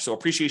different color. So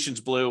appreciation is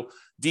blue,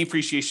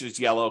 depreciation is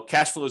yellow,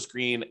 cash flow is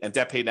green, and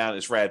debt pay down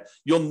is red.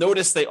 You'll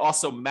notice they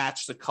also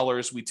match the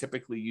colors we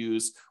typically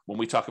use when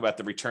we talk about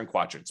the return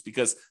quadrants,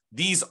 because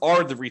these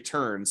are the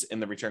returns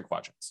in the return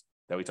quadrants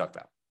that we talked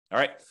about. All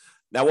right.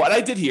 Now, what I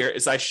did here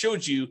is I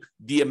showed you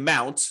the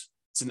amount.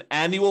 It's an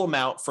annual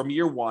amount from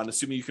year 1,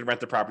 assuming you can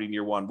rent the property in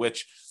year 1,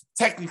 which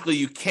technically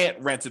you can't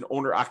rent an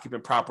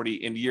owner-occupant property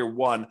in year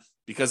 1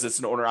 because it's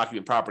an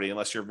owner-occupant property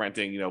unless you're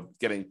renting,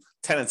 getting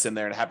tenants in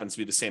there, and it happens to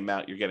be the same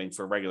amount you're getting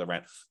for regular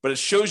rent. But it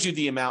shows you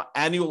the amount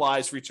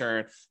annualized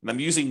return, and I'm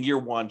using year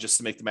 1 just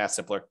to make the math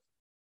simpler.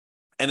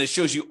 And it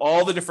shows you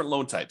all the different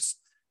loan types.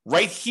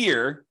 Right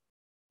here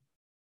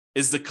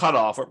is the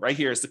cutoff. Right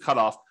here is the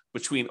cutoff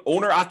between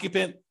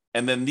owner-occupant,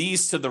 and then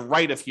these to the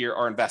right of here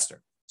are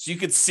investor. So you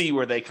could see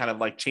where they kind of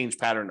like change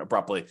pattern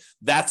abruptly.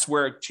 That's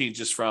where it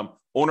changes from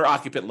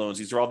owner-occupant loans.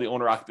 These are all the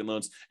owner-occupant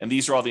loans, and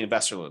these are all the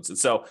investor loans. And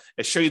so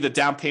I show you the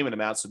down payment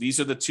amount. So these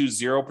are the 2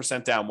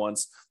 0% down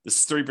ones. This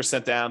is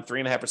 3% down,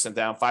 3.5%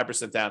 down,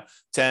 5% down,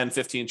 10,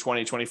 15,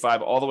 20,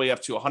 25, all the way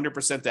up to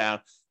 100% down.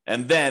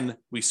 And then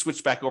we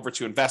switch back over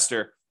to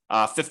investor,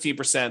 15%,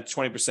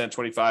 20%,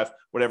 25,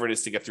 whatever it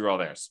is to get through all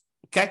theirs.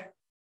 Okay?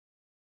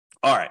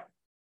 All right.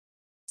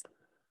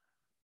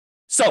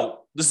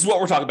 So this is what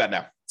we're talking about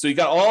now. So you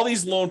got all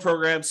these loan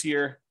programs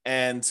here,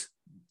 and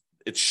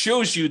it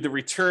shows you the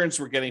returns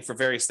we're getting for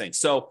various things.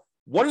 So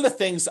one of the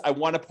things I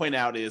want to point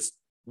out is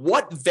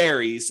what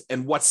varies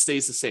and what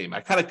stays the same.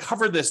 I kind of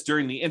covered this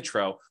during the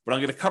intro, but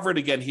I'm going to cover it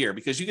again here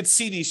because you can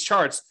see these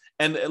charts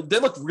and they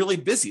look really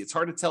busy. It's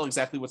hard to tell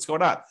exactly what's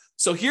going on.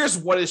 So here's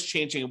what is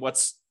changing and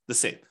what's the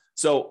same.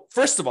 So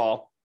first of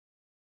all,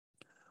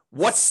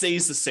 what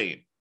stays the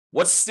same?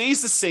 What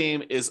stays the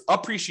same is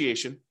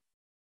appreciation.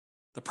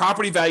 The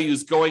property value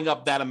is going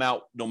up that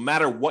amount no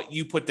matter what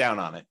you put down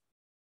on it.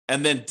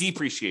 And then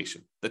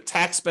depreciation. The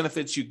tax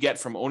benefits you get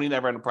from owning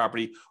that rental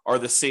property are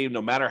the same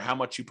no matter how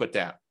much you put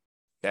down.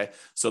 Okay,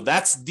 so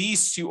that's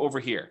these two over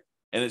here.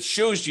 And it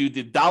shows you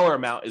the dollar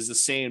amount is the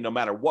same no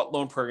matter what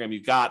loan program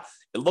you got.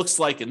 It looks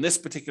like in this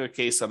particular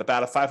case on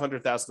about a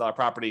 $500,000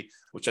 property,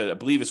 which I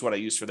believe is what I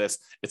use for this,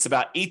 it's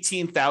about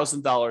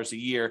 $18,000 a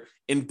year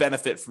in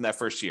benefit from that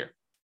first year.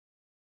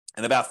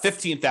 And about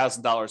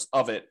 $15,000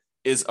 of it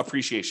is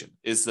appreciation,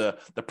 is the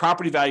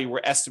property value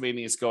we're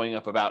estimating is going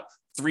up about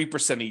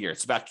 3% a year.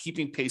 It's about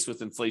keeping pace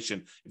with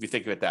inflation, if you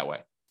think of it that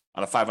way,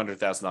 on a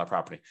 $500,000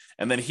 property.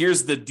 And then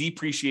here's the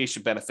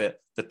depreciation benefit,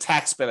 the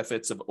tax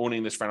benefits of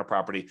owning this rental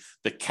property,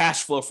 the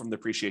cash flow from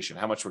depreciation,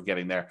 how much we're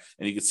getting there.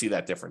 And you can see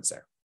that difference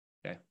there.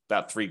 Okay,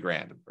 about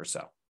 $3,000 or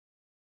so.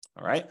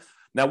 All right.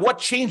 Now, what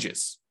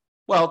changes?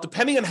 Well,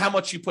 depending on how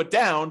much you put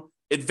down,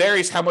 it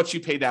varies how much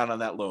you pay down on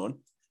that loan.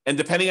 And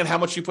depending on how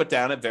much you put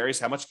down, it varies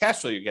how much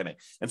cash flow you're getting.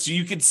 And so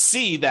you can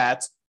see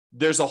that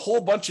there's a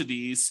whole bunch of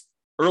these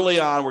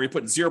early on where you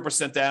put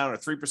 0% down or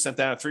 3%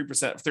 down or 3%,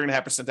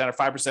 3.5% down or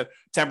 5%,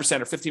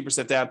 10% or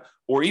 15% down,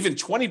 or even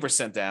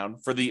 20% down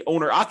for the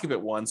owner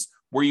occupant ones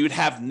where you'd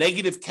have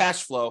negative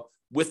cash flow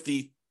with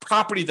the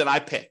property that I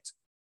picked.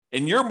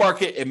 In your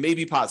market, it may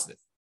be positive,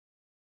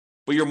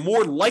 but you're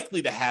more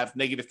likely to have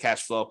negative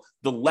cash flow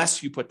the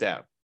less you put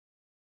down.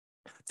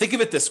 Think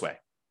of it this way.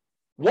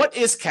 What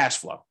is cash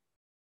flow?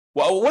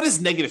 Well, what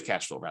is negative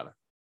cash flow, rather?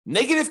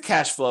 Negative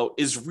cash flow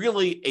is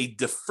really a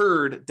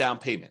deferred down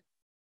payment.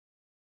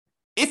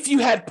 If you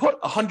had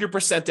put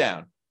 100%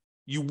 down,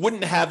 you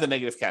wouldn't have the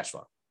negative cash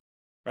flow,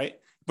 right?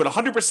 Put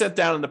 100%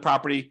 down in the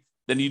property,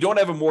 then you don't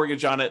have a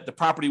mortgage on it, the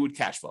property would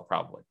cash flow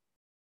probably.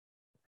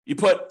 You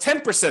put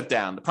 10%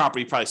 down, the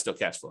property probably still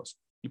cash flows.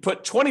 You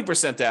put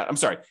 20% down,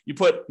 you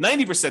put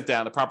 90%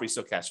 down, the property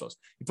still cash flows.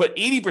 You put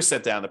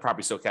 80% down, the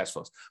property still cash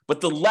flows.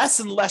 But the less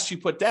and less you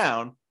put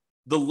down,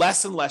 the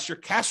less and less your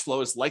cash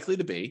flow is likely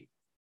to be.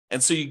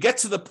 And so you get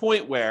to the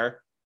point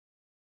where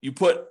you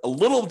put a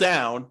little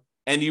down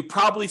and you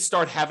probably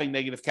start having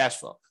negative cash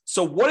flow.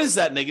 So what is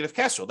that negative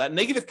cash flow? That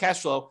negative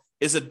cash flow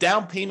is a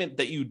down payment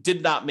that you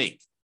did not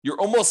make. You're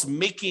almost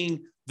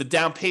making the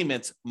down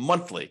payment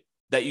monthly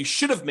that you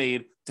should have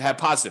made to have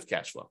positive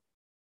cash flow.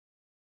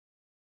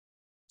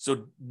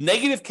 So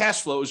negative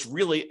cash flow is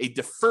really a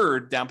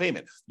deferred down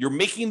payment. You're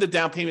making the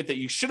down payment that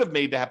you should have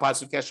made to have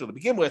positive cash flow to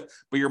begin with,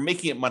 but you're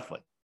making it monthly.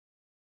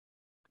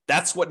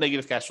 That's what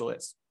negative cash flow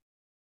is.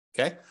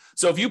 Okay.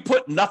 So if you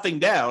put nothing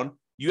down,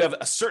 you have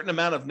a certain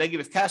amount of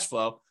negative cash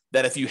flow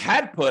that if you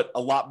had put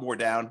a lot more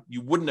down,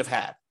 you wouldn't have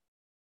had.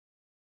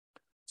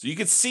 So you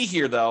can see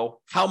here, though,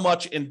 how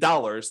much in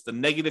dollars the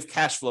negative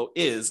cash flow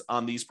is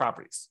on these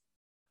properties.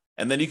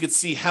 And then you can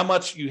see how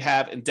much you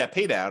have in debt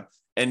pay down.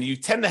 And you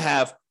tend to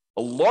have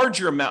a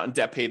larger amount in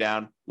debt pay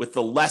down with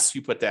the less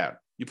you put down.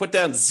 You put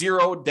down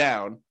zero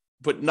down,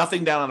 put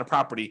nothing down on a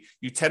property,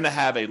 you tend to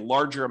have a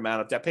larger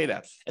amount of debt pay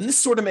down. And this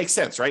sort of makes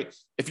sense, right?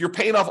 If you're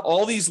paying off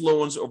all these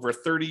loans over a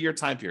 30-year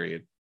time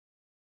period,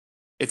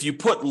 if you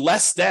put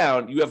less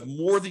down, you have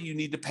more that you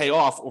need to pay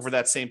off over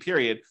that same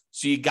period.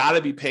 So you got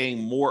to be paying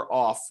more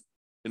off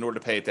in order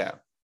to pay it down.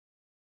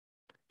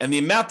 And the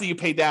amount that you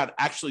pay down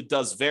actually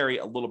does vary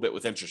a little bit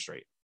with interest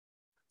rate.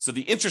 So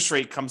the interest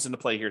rate comes into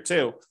play here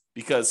too,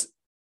 because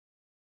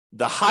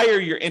the higher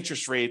your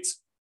interest rates,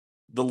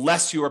 the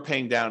less you are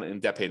paying down in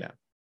debt pay down.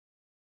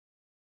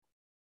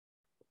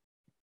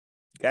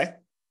 Okay.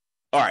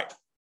 All right.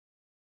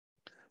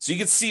 So you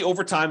can see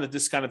over time that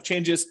this kind of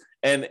changes.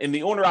 And in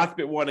the owner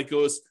occupant one, it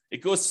goes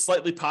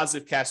slightly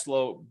positive cash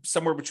flow,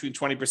 somewhere between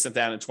 20%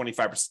 down and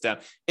 25% down.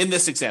 In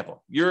this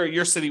example,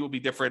 your city will be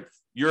different.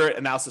 Your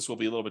analysis will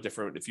be a little bit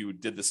different if you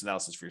did this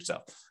analysis for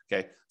yourself.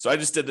 Okay. So I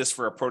just did this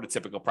for a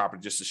prototypical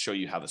property just to show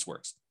you how this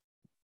works.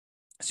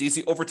 So you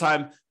see over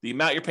time, the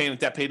amount you're paying in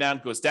debt pay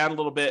down goes down a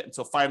little bit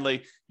until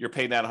finally you're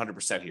paying down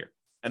 100% here.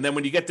 And then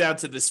when you get down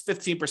to this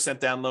 15%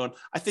 down loan,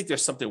 I think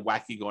there's something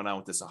wacky going on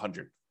with this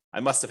 100. I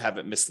must have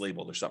it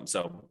mislabeled or something.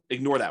 So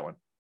ignore that one.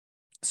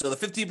 So the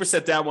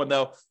 15% down one,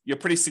 though, you have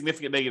pretty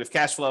significant negative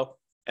cash flow.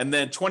 And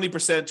then 20%,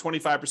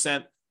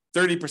 25%,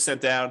 30%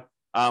 down.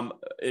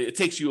 It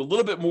takes you a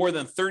little bit more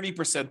than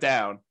 30%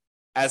 down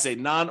as a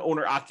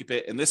non-owner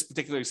occupant in this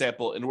particular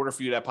example in order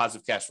for you to have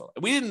positive cash flow.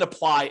 And we didn't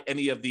apply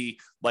any of the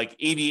like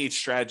 88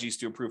 strategies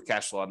to improve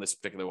cash flow on this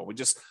particular one. We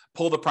just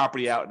pulled the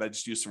property out and I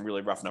just used some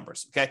really rough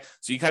numbers. Okay.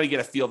 So you kind of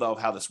get a feel though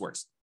of how this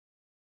works.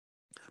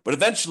 But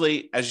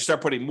eventually, as you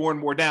start putting more and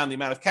more down, the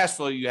amount of cash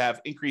flow you have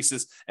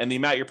increases and the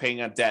amount you're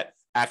paying on debt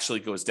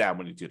actually goes down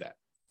when you do that.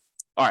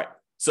 All right.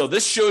 So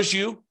this shows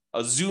you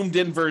a zoomed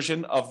in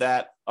version of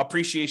that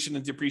appreciation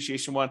and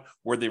depreciation one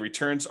where the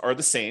returns are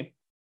the same.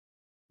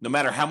 No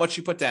matter how much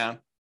you put down,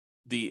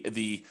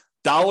 the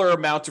dollar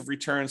amount of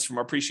returns from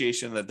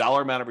appreciation and the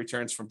dollar amount of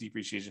returns from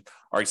depreciation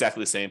are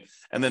exactly the same.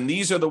 And then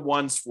these are the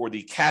ones for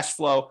the cash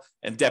flow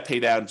and debt pay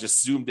down,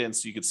 just zoomed in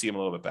so you can see them a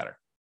little bit better.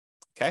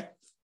 Okay.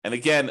 And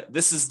again,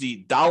 this is the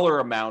dollar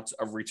amount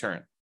of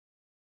return.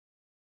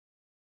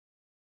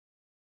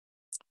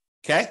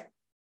 Okay.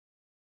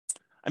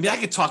 I mean, I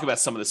could talk about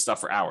some of this stuff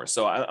for hours.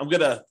 So I'm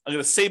gonna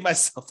save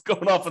myself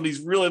going off on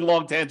these really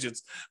long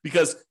tangents,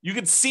 because you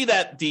can see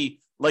that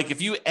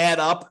if you add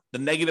up the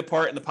negative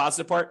part and the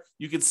positive part,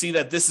 you can see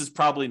that this is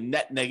probably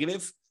net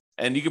negative.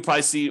 And you can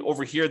probably see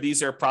over here,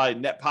 these are probably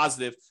net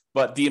positive,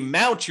 but the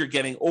amount you're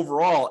getting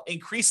overall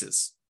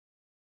increases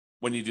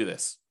when you do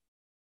this.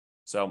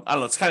 So I don't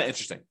know, it's kind of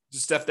interesting.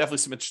 Just definitely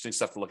some interesting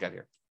stuff to look at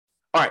here.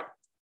 All right.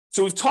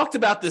 So we've talked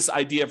about this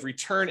idea of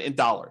return in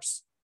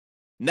dollars.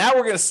 Now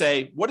we're going to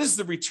say, what is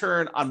the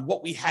return on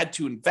what we had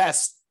to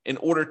invest in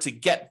order to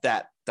get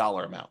that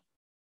dollar amount,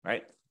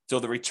 right? So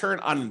the return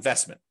on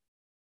investment.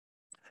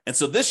 And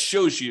so this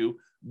shows you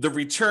the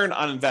return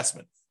on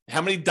investment.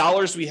 How many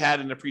dollars we had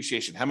in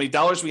appreciation, how many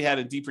dollars we had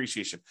in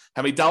depreciation,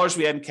 how many dollars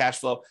we had in cash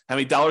flow, how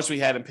many dollars we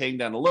had in paying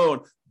down a loan,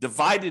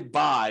 divided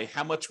by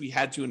how much we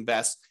had to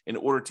invest in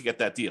order to get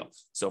that deal.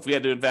 So if we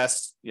had to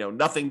invest,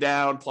 nothing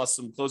down plus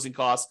some closing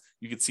costs,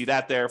 you could see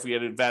that there. If we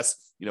had to invest,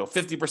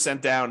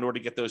 50% down in order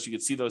to get those, you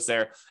could see those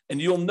there.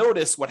 And you'll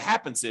notice what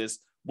happens is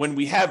when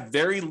we have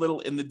very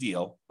little in the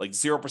deal, like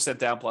 0%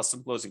 down plus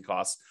some closing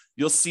costs,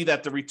 you'll see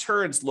that the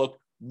returns look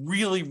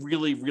really,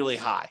 really, really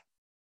high,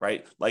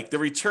 right? Like the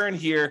return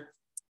here,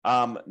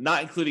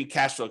 not including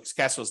cash flow, because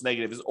cash flow is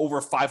negative, is over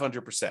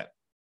 500%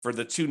 for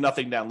the two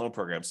nothing down loan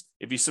programs.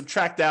 If you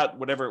subtract out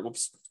whatever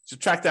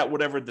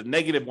the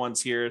negative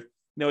ones here,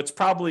 it's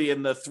probably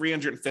in the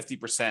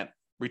 350%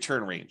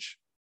 return range.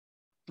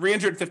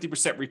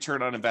 350%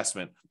 return on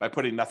investment by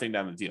putting nothing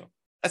down the deal.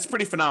 That's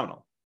pretty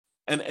phenomenal.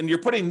 And you're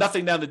putting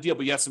nothing down the deal,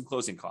 but you have some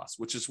closing costs,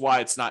 which is why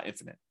it's not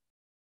infinite.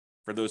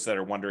 For those that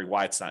are wondering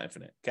why it's not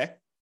infinite, okay?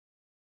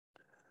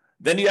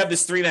 Then you have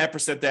this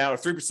 3.5% down, or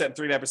 3% and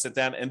 3.5%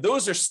 down, and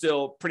those are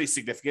still pretty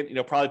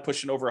significant, probably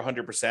pushing over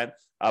 100%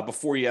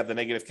 before you have the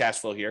negative cash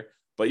flow here.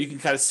 But you can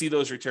kind of see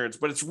those returns,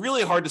 but it's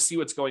really hard to see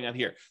what's going on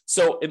here.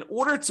 So in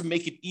order to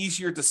make it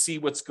easier to see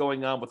what's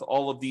going on with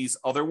all of these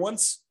other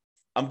ones,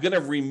 I'm going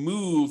to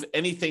remove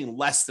anything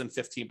less than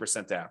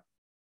 15% down.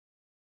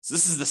 So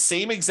this is the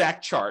same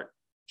exact chart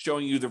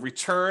showing you the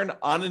return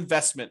on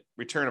investment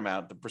return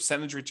amount, the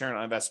percentage return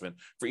on investment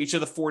for each of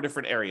the four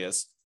different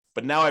areas.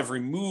 But now I've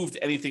removed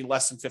anything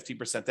less than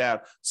 15% down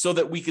so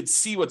that we could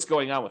see what's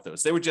going on with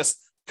those. They were just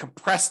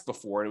compressed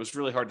before, and it was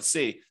really hard to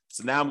see.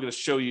 So now I'm going to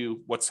show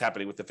you what's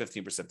happening with the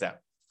 15% down.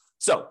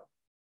 So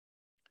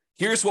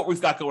here's what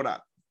we've got going on.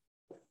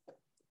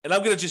 And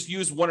I'm going to just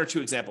use one or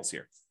two examples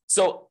here.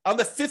 So on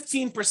the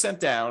 15%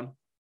 down,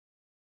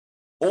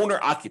 owner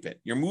occupant,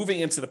 you're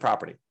moving into the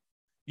property.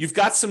 You've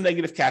got some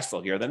negative cash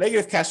flow here. The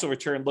negative cash flow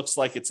return looks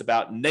like it's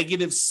about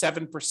negative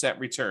 7%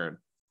 return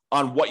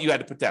on what you had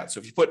to put down. So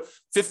if you put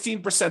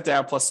 15%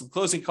 down plus some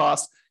closing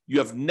costs, you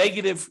have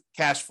negative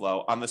cash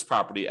flow on this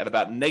property at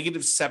about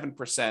negative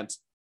 7%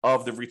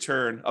 of the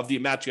return of the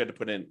amount you had to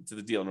put into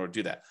the deal in order to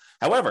do that.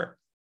 However,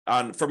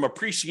 from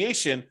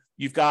appreciation,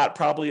 you've got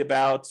probably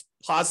about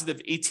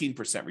positive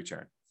 18%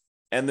 return.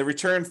 And the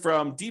return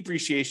from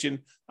depreciation,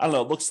 I don't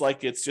know, it looks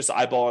like it's just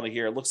eyeballing it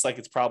here. It looks like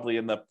it's probably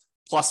in the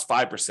plus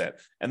 5%.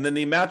 And then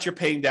the amount you're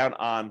paying down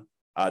on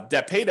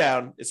debt pay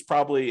down is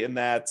probably in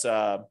that,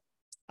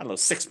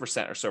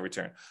 6% or so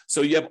return.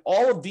 So you have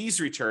all of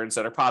these returns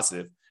that are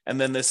positive, and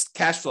then this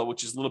cash flow,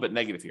 which is a little bit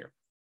negative here.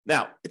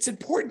 Now, it's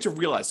important to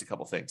realize a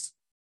couple things.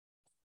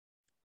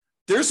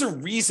 There's a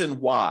reason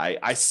why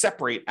I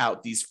separate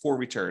out these four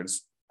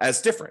returns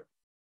as different,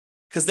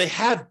 because they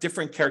have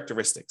different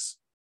characteristics.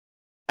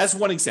 As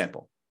one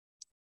example,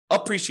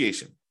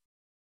 appreciation.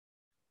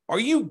 Are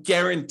you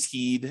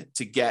guaranteed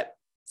to get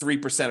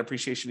 3%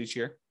 appreciation each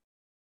year?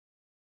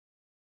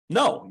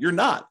 No, you're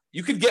not.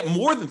 You could get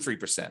more than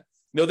 3%.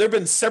 There have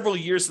been several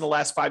years in the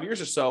last 5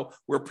 years or so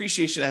where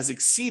appreciation has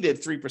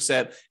exceeded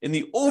 3% in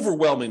the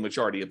overwhelming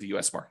majority of the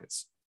US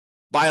markets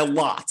by a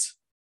lot,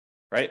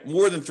 right?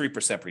 More than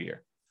 3% per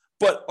year.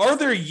 But are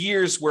there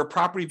years where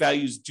property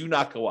values do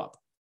not go up?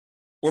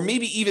 Or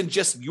maybe even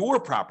just your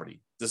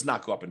property does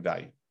not go up in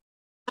value?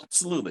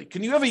 Absolutely.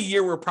 Can you have a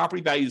year where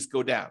property values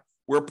go down,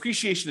 where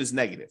appreciation is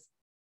negative?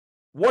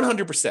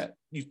 100%.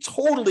 You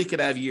totally could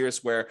have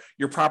years where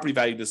your property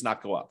value does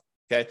not go up.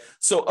 Okay.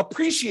 So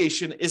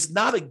appreciation is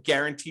not a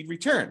guaranteed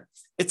return.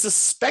 It's a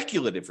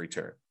speculative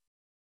return,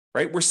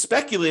 right? We're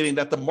speculating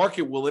that the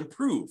market will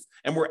improve,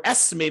 and we're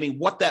estimating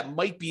what that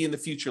might be in the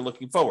future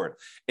looking forward.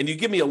 And you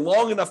give me a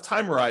long enough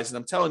time horizon,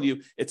 I'm telling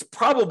you, it's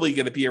probably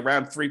going to be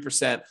around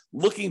 3%,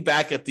 looking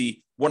back at the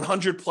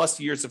 100 plus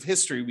years of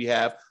history we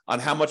have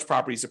on how much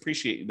properties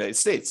appreciate in the United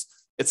States.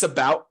 It's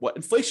about what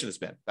inflation has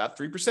been, about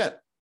 3%.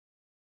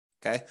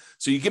 Okay.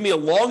 So you give me a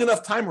long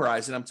enough time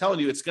horizon, I'm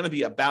telling you, it's going to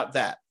be about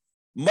that.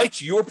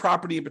 Might your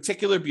property in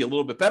particular be a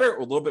little bit better or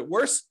a little bit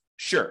worse?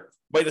 Sure.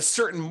 Might a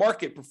certain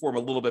market perform a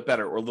little bit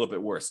better or a little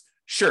bit worse?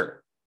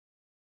 Sure.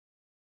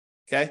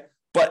 Okay.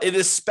 but it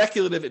is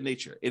speculative in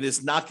nature. It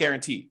is not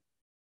guaranteed.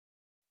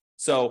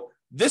 So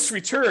this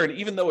return,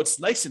 even though it's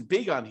nice and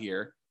big on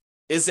here,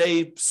 is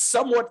a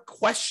somewhat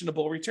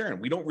questionable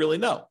return. We don't really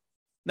know.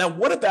 Now,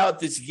 what about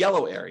this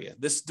yellow area,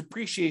 this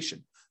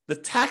depreciation, the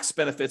tax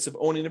benefits of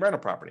owning the rental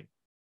property?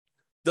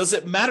 Does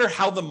it matter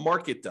how the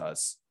market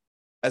does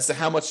as to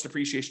how much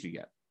depreciation you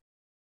get?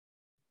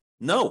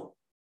 No,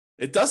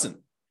 it doesn't.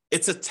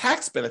 It's a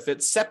tax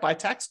benefit set by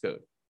tax code.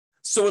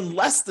 So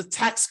unless the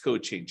tax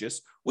code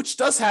changes, which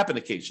does happen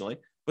occasionally,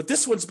 but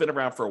this one's been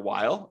around for a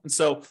while. And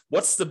so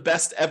what's the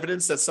best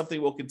evidence that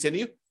something will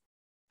continue?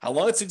 How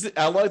long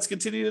it's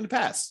continued in the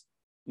past.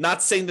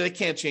 Not saying that it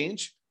can't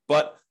change,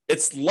 but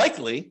it's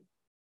likely,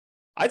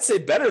 I'd say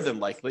better than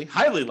likely,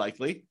 highly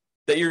likely,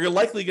 that you're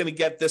likely going to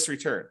get this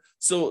return.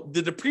 So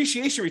the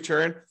depreciation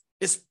return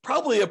is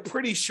probably a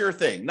pretty sure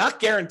thing. Not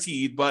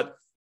guaranteed, but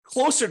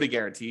closer to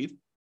guaranteed.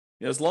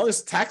 As long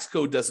as tax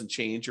code doesn't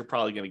change, you're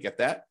probably going to get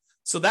that.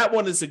 So that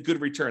one is a good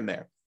return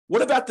there.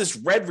 What about this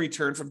red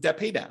return from debt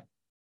paydown?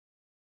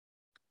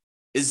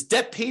 Is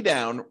debt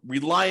paydown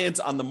reliant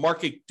on the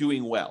market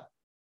doing well?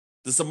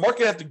 Does the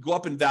market have to go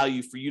up in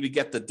value for you to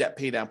get the debt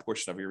paydown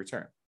portion of your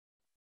return?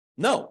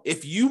 No.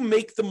 If you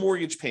make the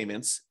mortgage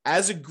payments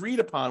as agreed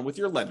upon with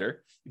your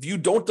lender, if you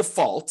don't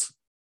default,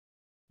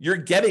 you're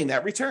getting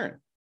that return.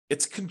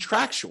 It's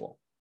contractual.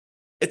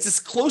 It's as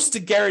close to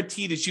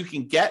guaranteed as you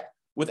can get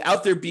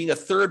without there being a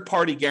third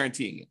party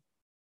guaranteeing it,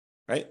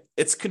 right?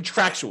 It's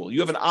contractual. You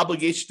have an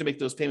obligation to make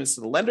those payments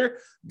to the lender.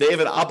 They have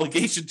an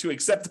obligation to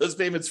accept those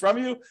payments from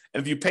you.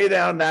 And if you pay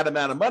down that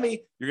amount of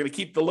money, you're going to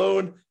keep the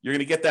loan. You're going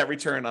to get that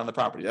return on the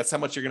property. That's how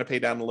much you're going to pay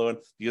down the loan,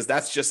 because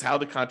that's just how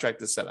the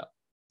contract is set up.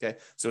 Okay.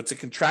 So it's a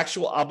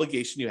contractual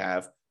obligation you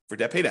have for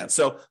debt paydown.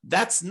 So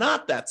that's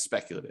not that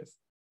speculative.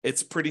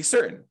 It's pretty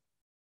certain.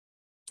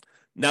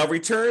 Now,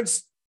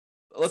 returns,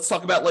 let's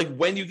talk about like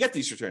when you get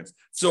these returns.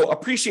 So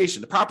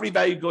appreciation, the property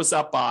value goes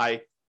up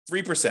by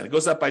 3%. It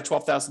goes up by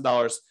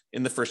 $12,000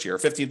 in the first year, or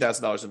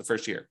 $15,000 in the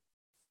first year.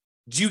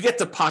 Do you get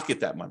to pocket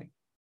that money?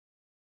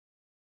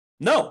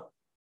 No.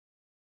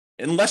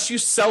 Unless you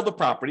sell the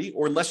property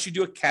or unless you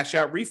do a cash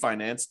out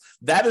refinance,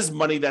 that is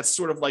money that's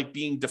sort of like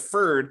being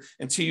deferred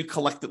until you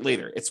collect it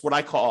later. It's what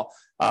I call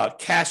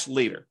cash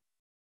later.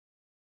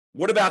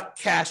 What about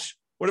cash?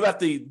 What about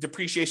the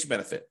depreciation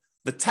benefit?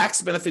 The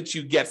tax benefits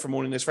you get from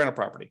owning this rental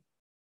property.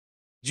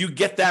 Do you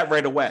get that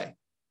right away?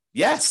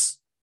 Yes,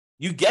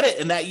 you get it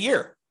in that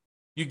year.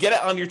 You get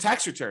it on your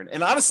tax return.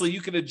 And honestly,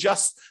 you can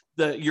adjust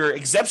your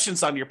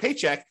exemptions on your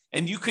paycheck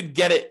and you could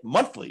get it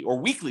monthly or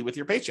weekly with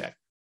your paycheck.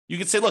 You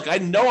could say, look, I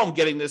know I'm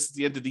getting this at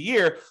the end of the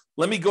year.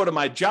 Let me go to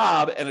my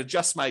job and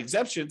adjust my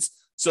exemptions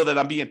so that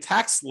I'm being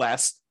taxed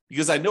less,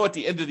 because I know at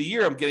the end of the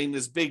year, I'm getting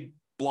this big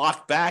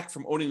block back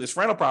from owning this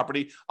rental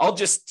property. I'll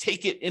just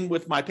take it in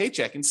with my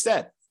paycheck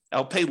instead.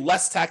 I'll pay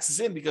less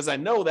taxes in because I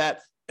know that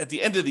at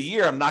the end of the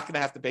year, I'm not going to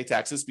have to pay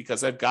taxes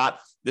because I've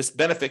got this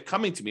benefit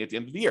coming to me at the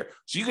end of the year.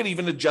 So you can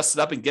even adjust it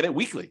up and get it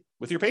weekly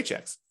with your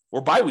paychecks, or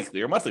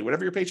biweekly or monthly,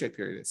 whatever your paycheck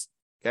period is.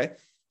 Okay.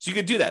 So you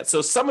could do that.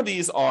 So some of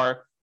these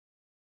are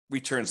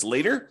returns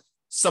later.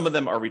 Some of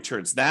them are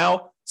returns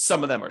now.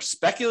 Some of them are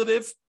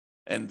speculative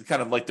and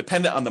kind of like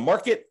dependent on the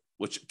market,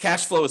 which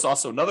cash flow is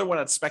also another one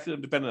that's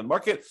speculative, dependent on the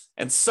market.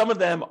 And some of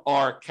them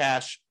are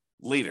cash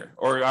later,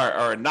 or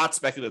are not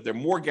speculative. They're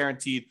more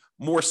guaranteed,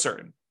 more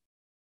certain.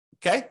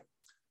 Okay.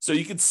 So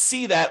you can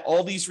see that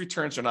all these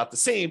returns are not the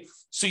same.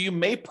 So you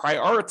may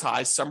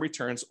prioritize some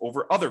returns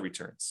over other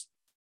returns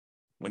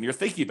when you're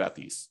thinking about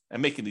these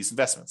and making these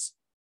investments.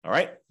 All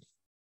right.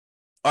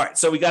 All right.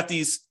 So we got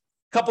these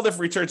couple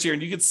different returns here,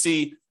 and you can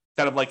see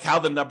kind of like how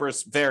the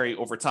numbers vary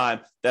over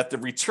time, that the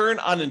return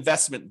on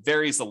investment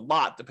varies a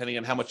lot depending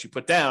on how much you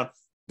put down,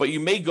 but you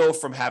may go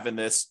from having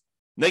this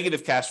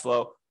negative cash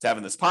flow to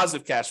having this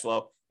positive cash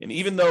flow. And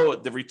even though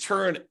the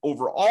return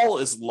overall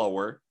is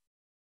lower,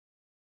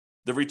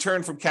 the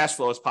return from cash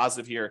flow is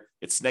positive here,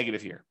 it's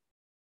negative here,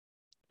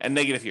 and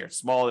negative here,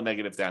 small and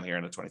negative down here,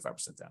 and a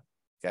 25% down.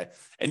 Okay.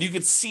 And you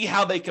can see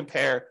how they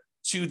compare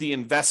to the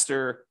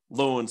investor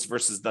loans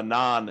versus the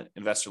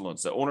non-investor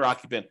loans, the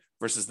owner-occupant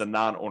versus the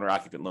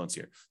non-owner-occupant loans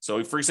here.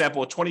 So, for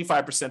example, a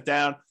 25%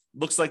 down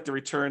looks like the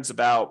return's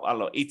about,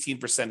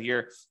 18%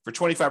 here. For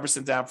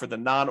 25% down for the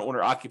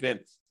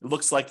non-owner-occupant, it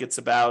looks like it's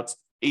about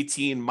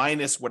 18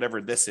 minus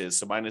whatever this is.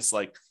 So minus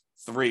like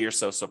 3 or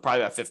so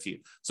probably about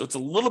 15. So it's a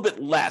little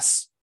bit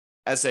less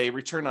as a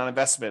return on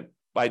investment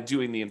by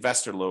doing the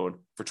investor loan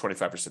for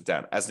 25%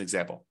 down, as an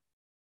example.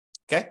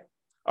 Okay.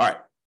 All right.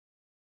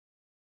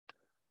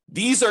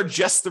 These are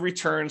just the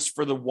returns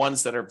for the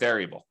ones that are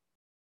variable.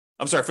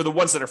 For the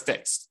ones that are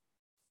fixed.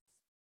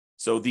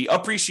 So the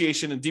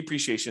appreciation and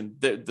depreciation,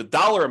 the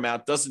dollar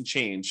amount doesn't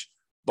change,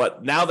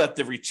 but now that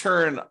the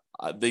return,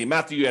 the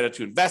amount that you had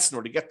to invest in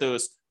order to get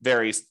those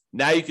varies,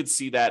 now you can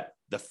see that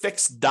the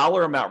fixed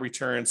dollar amount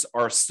returns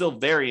are still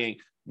varying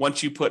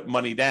once you put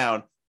money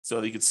down,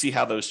 so you can see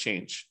how those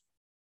change,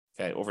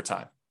 okay, over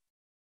time.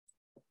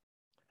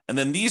 And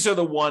then these are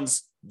the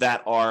ones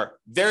that are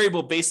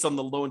variable based on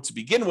the loan to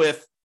begin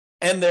with,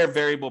 and they're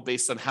variable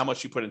based on how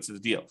much you put into the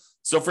deal.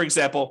 So for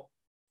example,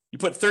 You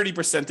put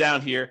 30%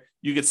 down here,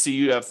 you can see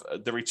you have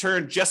the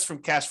return just from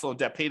cash flow and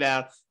debt pay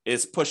down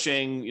is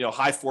pushing,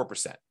 high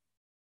 4%.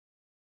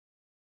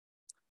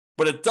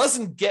 But it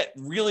doesn't get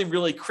really,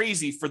 really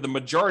crazy for the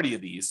majority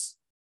of these,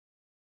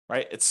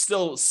 right? It's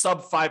still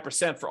sub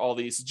 5% for all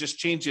these. It just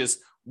changes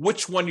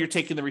which one you're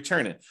taking the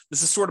return in.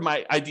 This is sort of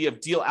my idea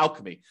of deal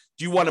alchemy.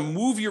 Do you want to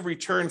move your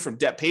return from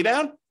debt pay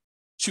down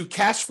to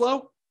cash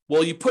flow?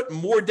 Well, you put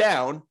more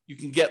down, you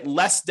can get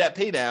less debt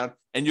pay down,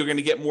 and you're going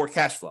to get more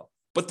cash flow.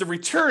 But the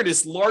return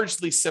is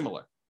largely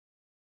similar,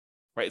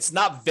 right? It's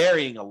not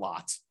varying a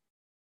lot,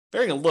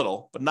 varying a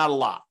little, but not a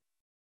lot.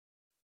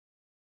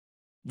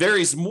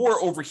 Varies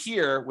more over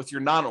here with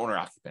your non-owner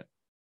occupant.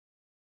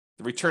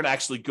 The return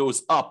actually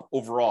goes up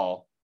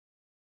overall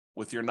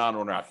with your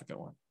non-owner occupant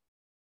one.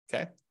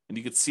 Okay. And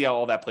you can see how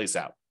all that plays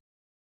out.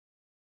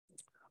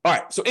 All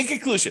right. So in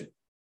conclusion,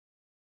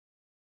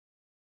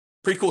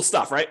 pretty cool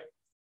stuff, right?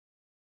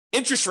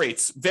 Interest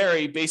rates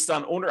vary based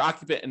on owner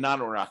occupant and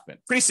non-owner occupant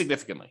pretty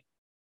significantly.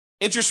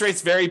 Interest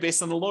rates vary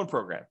based on the loan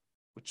program,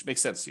 which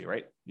makes sense to you,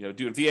 right?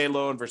 Doing VA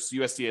loan versus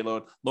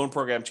USDA loan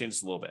program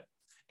changes a little bit.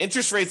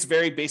 Interest rates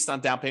vary based on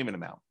down payment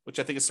amount, which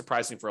I think is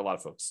surprising for a lot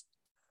of folks.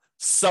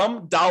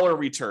 Some dollar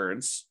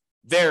returns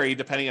vary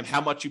depending on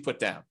how much you put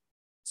down.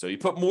 So you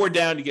put more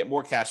down, you get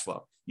more cash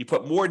flow. You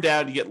put more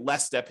down, you get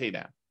less debt pay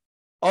down.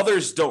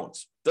 Others don't.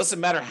 Doesn't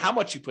matter how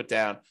much you put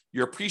down,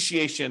 your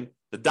appreciation,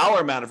 the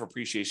dollar amount of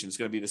appreciation is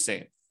going to be the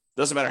same.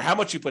 Doesn't matter how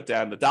much you put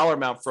down, the dollar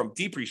amount from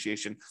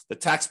depreciation, the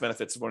tax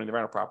benefits of owning the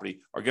rental property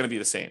are going to be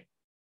the same.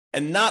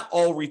 And not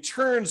all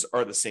returns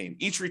are the same.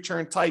 Each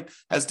return type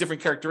has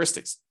different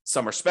characteristics.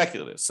 Some are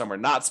speculative, some are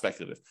not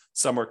speculative.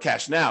 Some are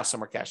cash now,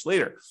 some are cash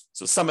later.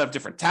 So some have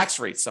different tax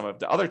rates, some have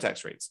the other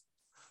tax rates.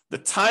 The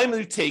time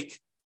you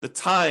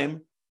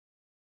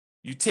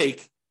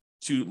take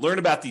to learn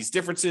about these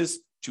differences,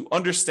 to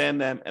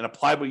understand them and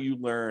apply what you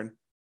learn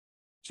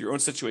to your own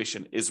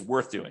situation is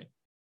worth doing.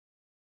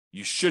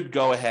 You should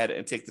go ahead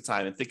and take the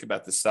time and think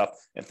about this stuff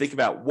and think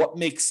about what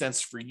makes sense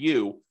for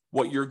you,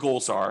 what your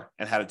goals are,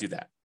 and how to do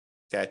that.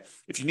 Okay.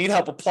 If you need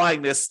help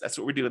applying this, that's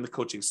what we do in the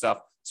coaching stuff.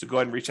 So go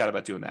ahead and reach out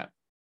about doing that.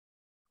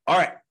 All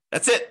right.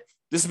 That's it.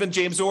 This has been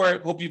James Orr.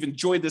 Hope you've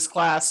enjoyed this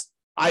class.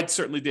 I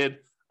certainly did.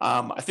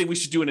 I think we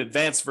should do an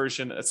advanced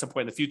version at some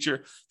point in the future.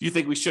 If you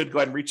think we should, go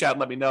ahead and reach out and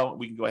let me know.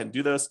 We can go ahead and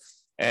do those.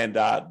 And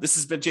this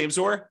has been James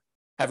Orr.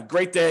 Have a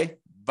great day.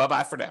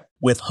 Bye-bye for now.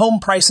 With home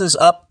prices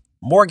up,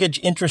 mortgage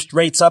interest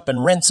rates up,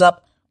 and rents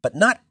up, but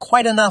not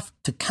quite enough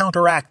to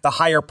counteract the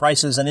higher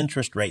prices and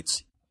interest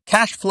rates,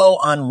 cash flow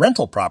on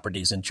rental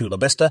properties in Chula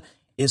Vista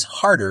is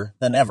harder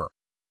than ever.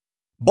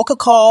 Book a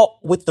call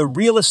with the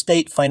Real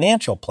Estate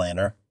Financial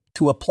Planner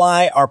to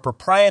apply our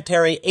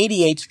proprietary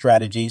 88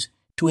 strategies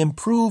to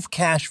improve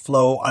cash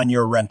flow on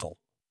your rental.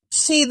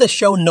 See the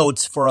show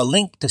notes for a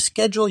link to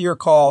schedule your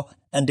call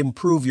and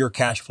improve your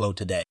cash flow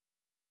today.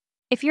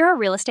 If you're a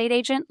real estate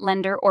agent,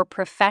 lender, or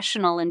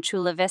professional in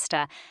Chula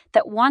Vista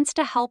that wants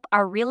to help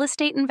our real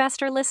estate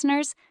investor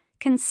listeners,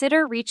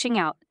 consider reaching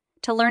out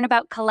to learn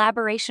about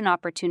collaboration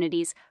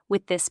opportunities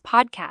with this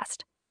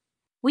podcast.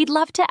 We'd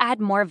love to add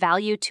more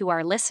value to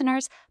our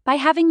listeners by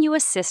having you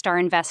assist our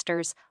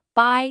investors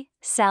buy,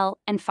 sell,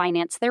 and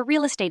finance their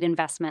real estate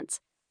investments.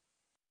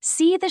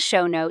 See the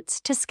show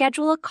notes to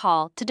schedule a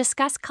call to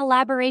discuss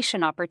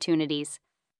collaboration opportunities.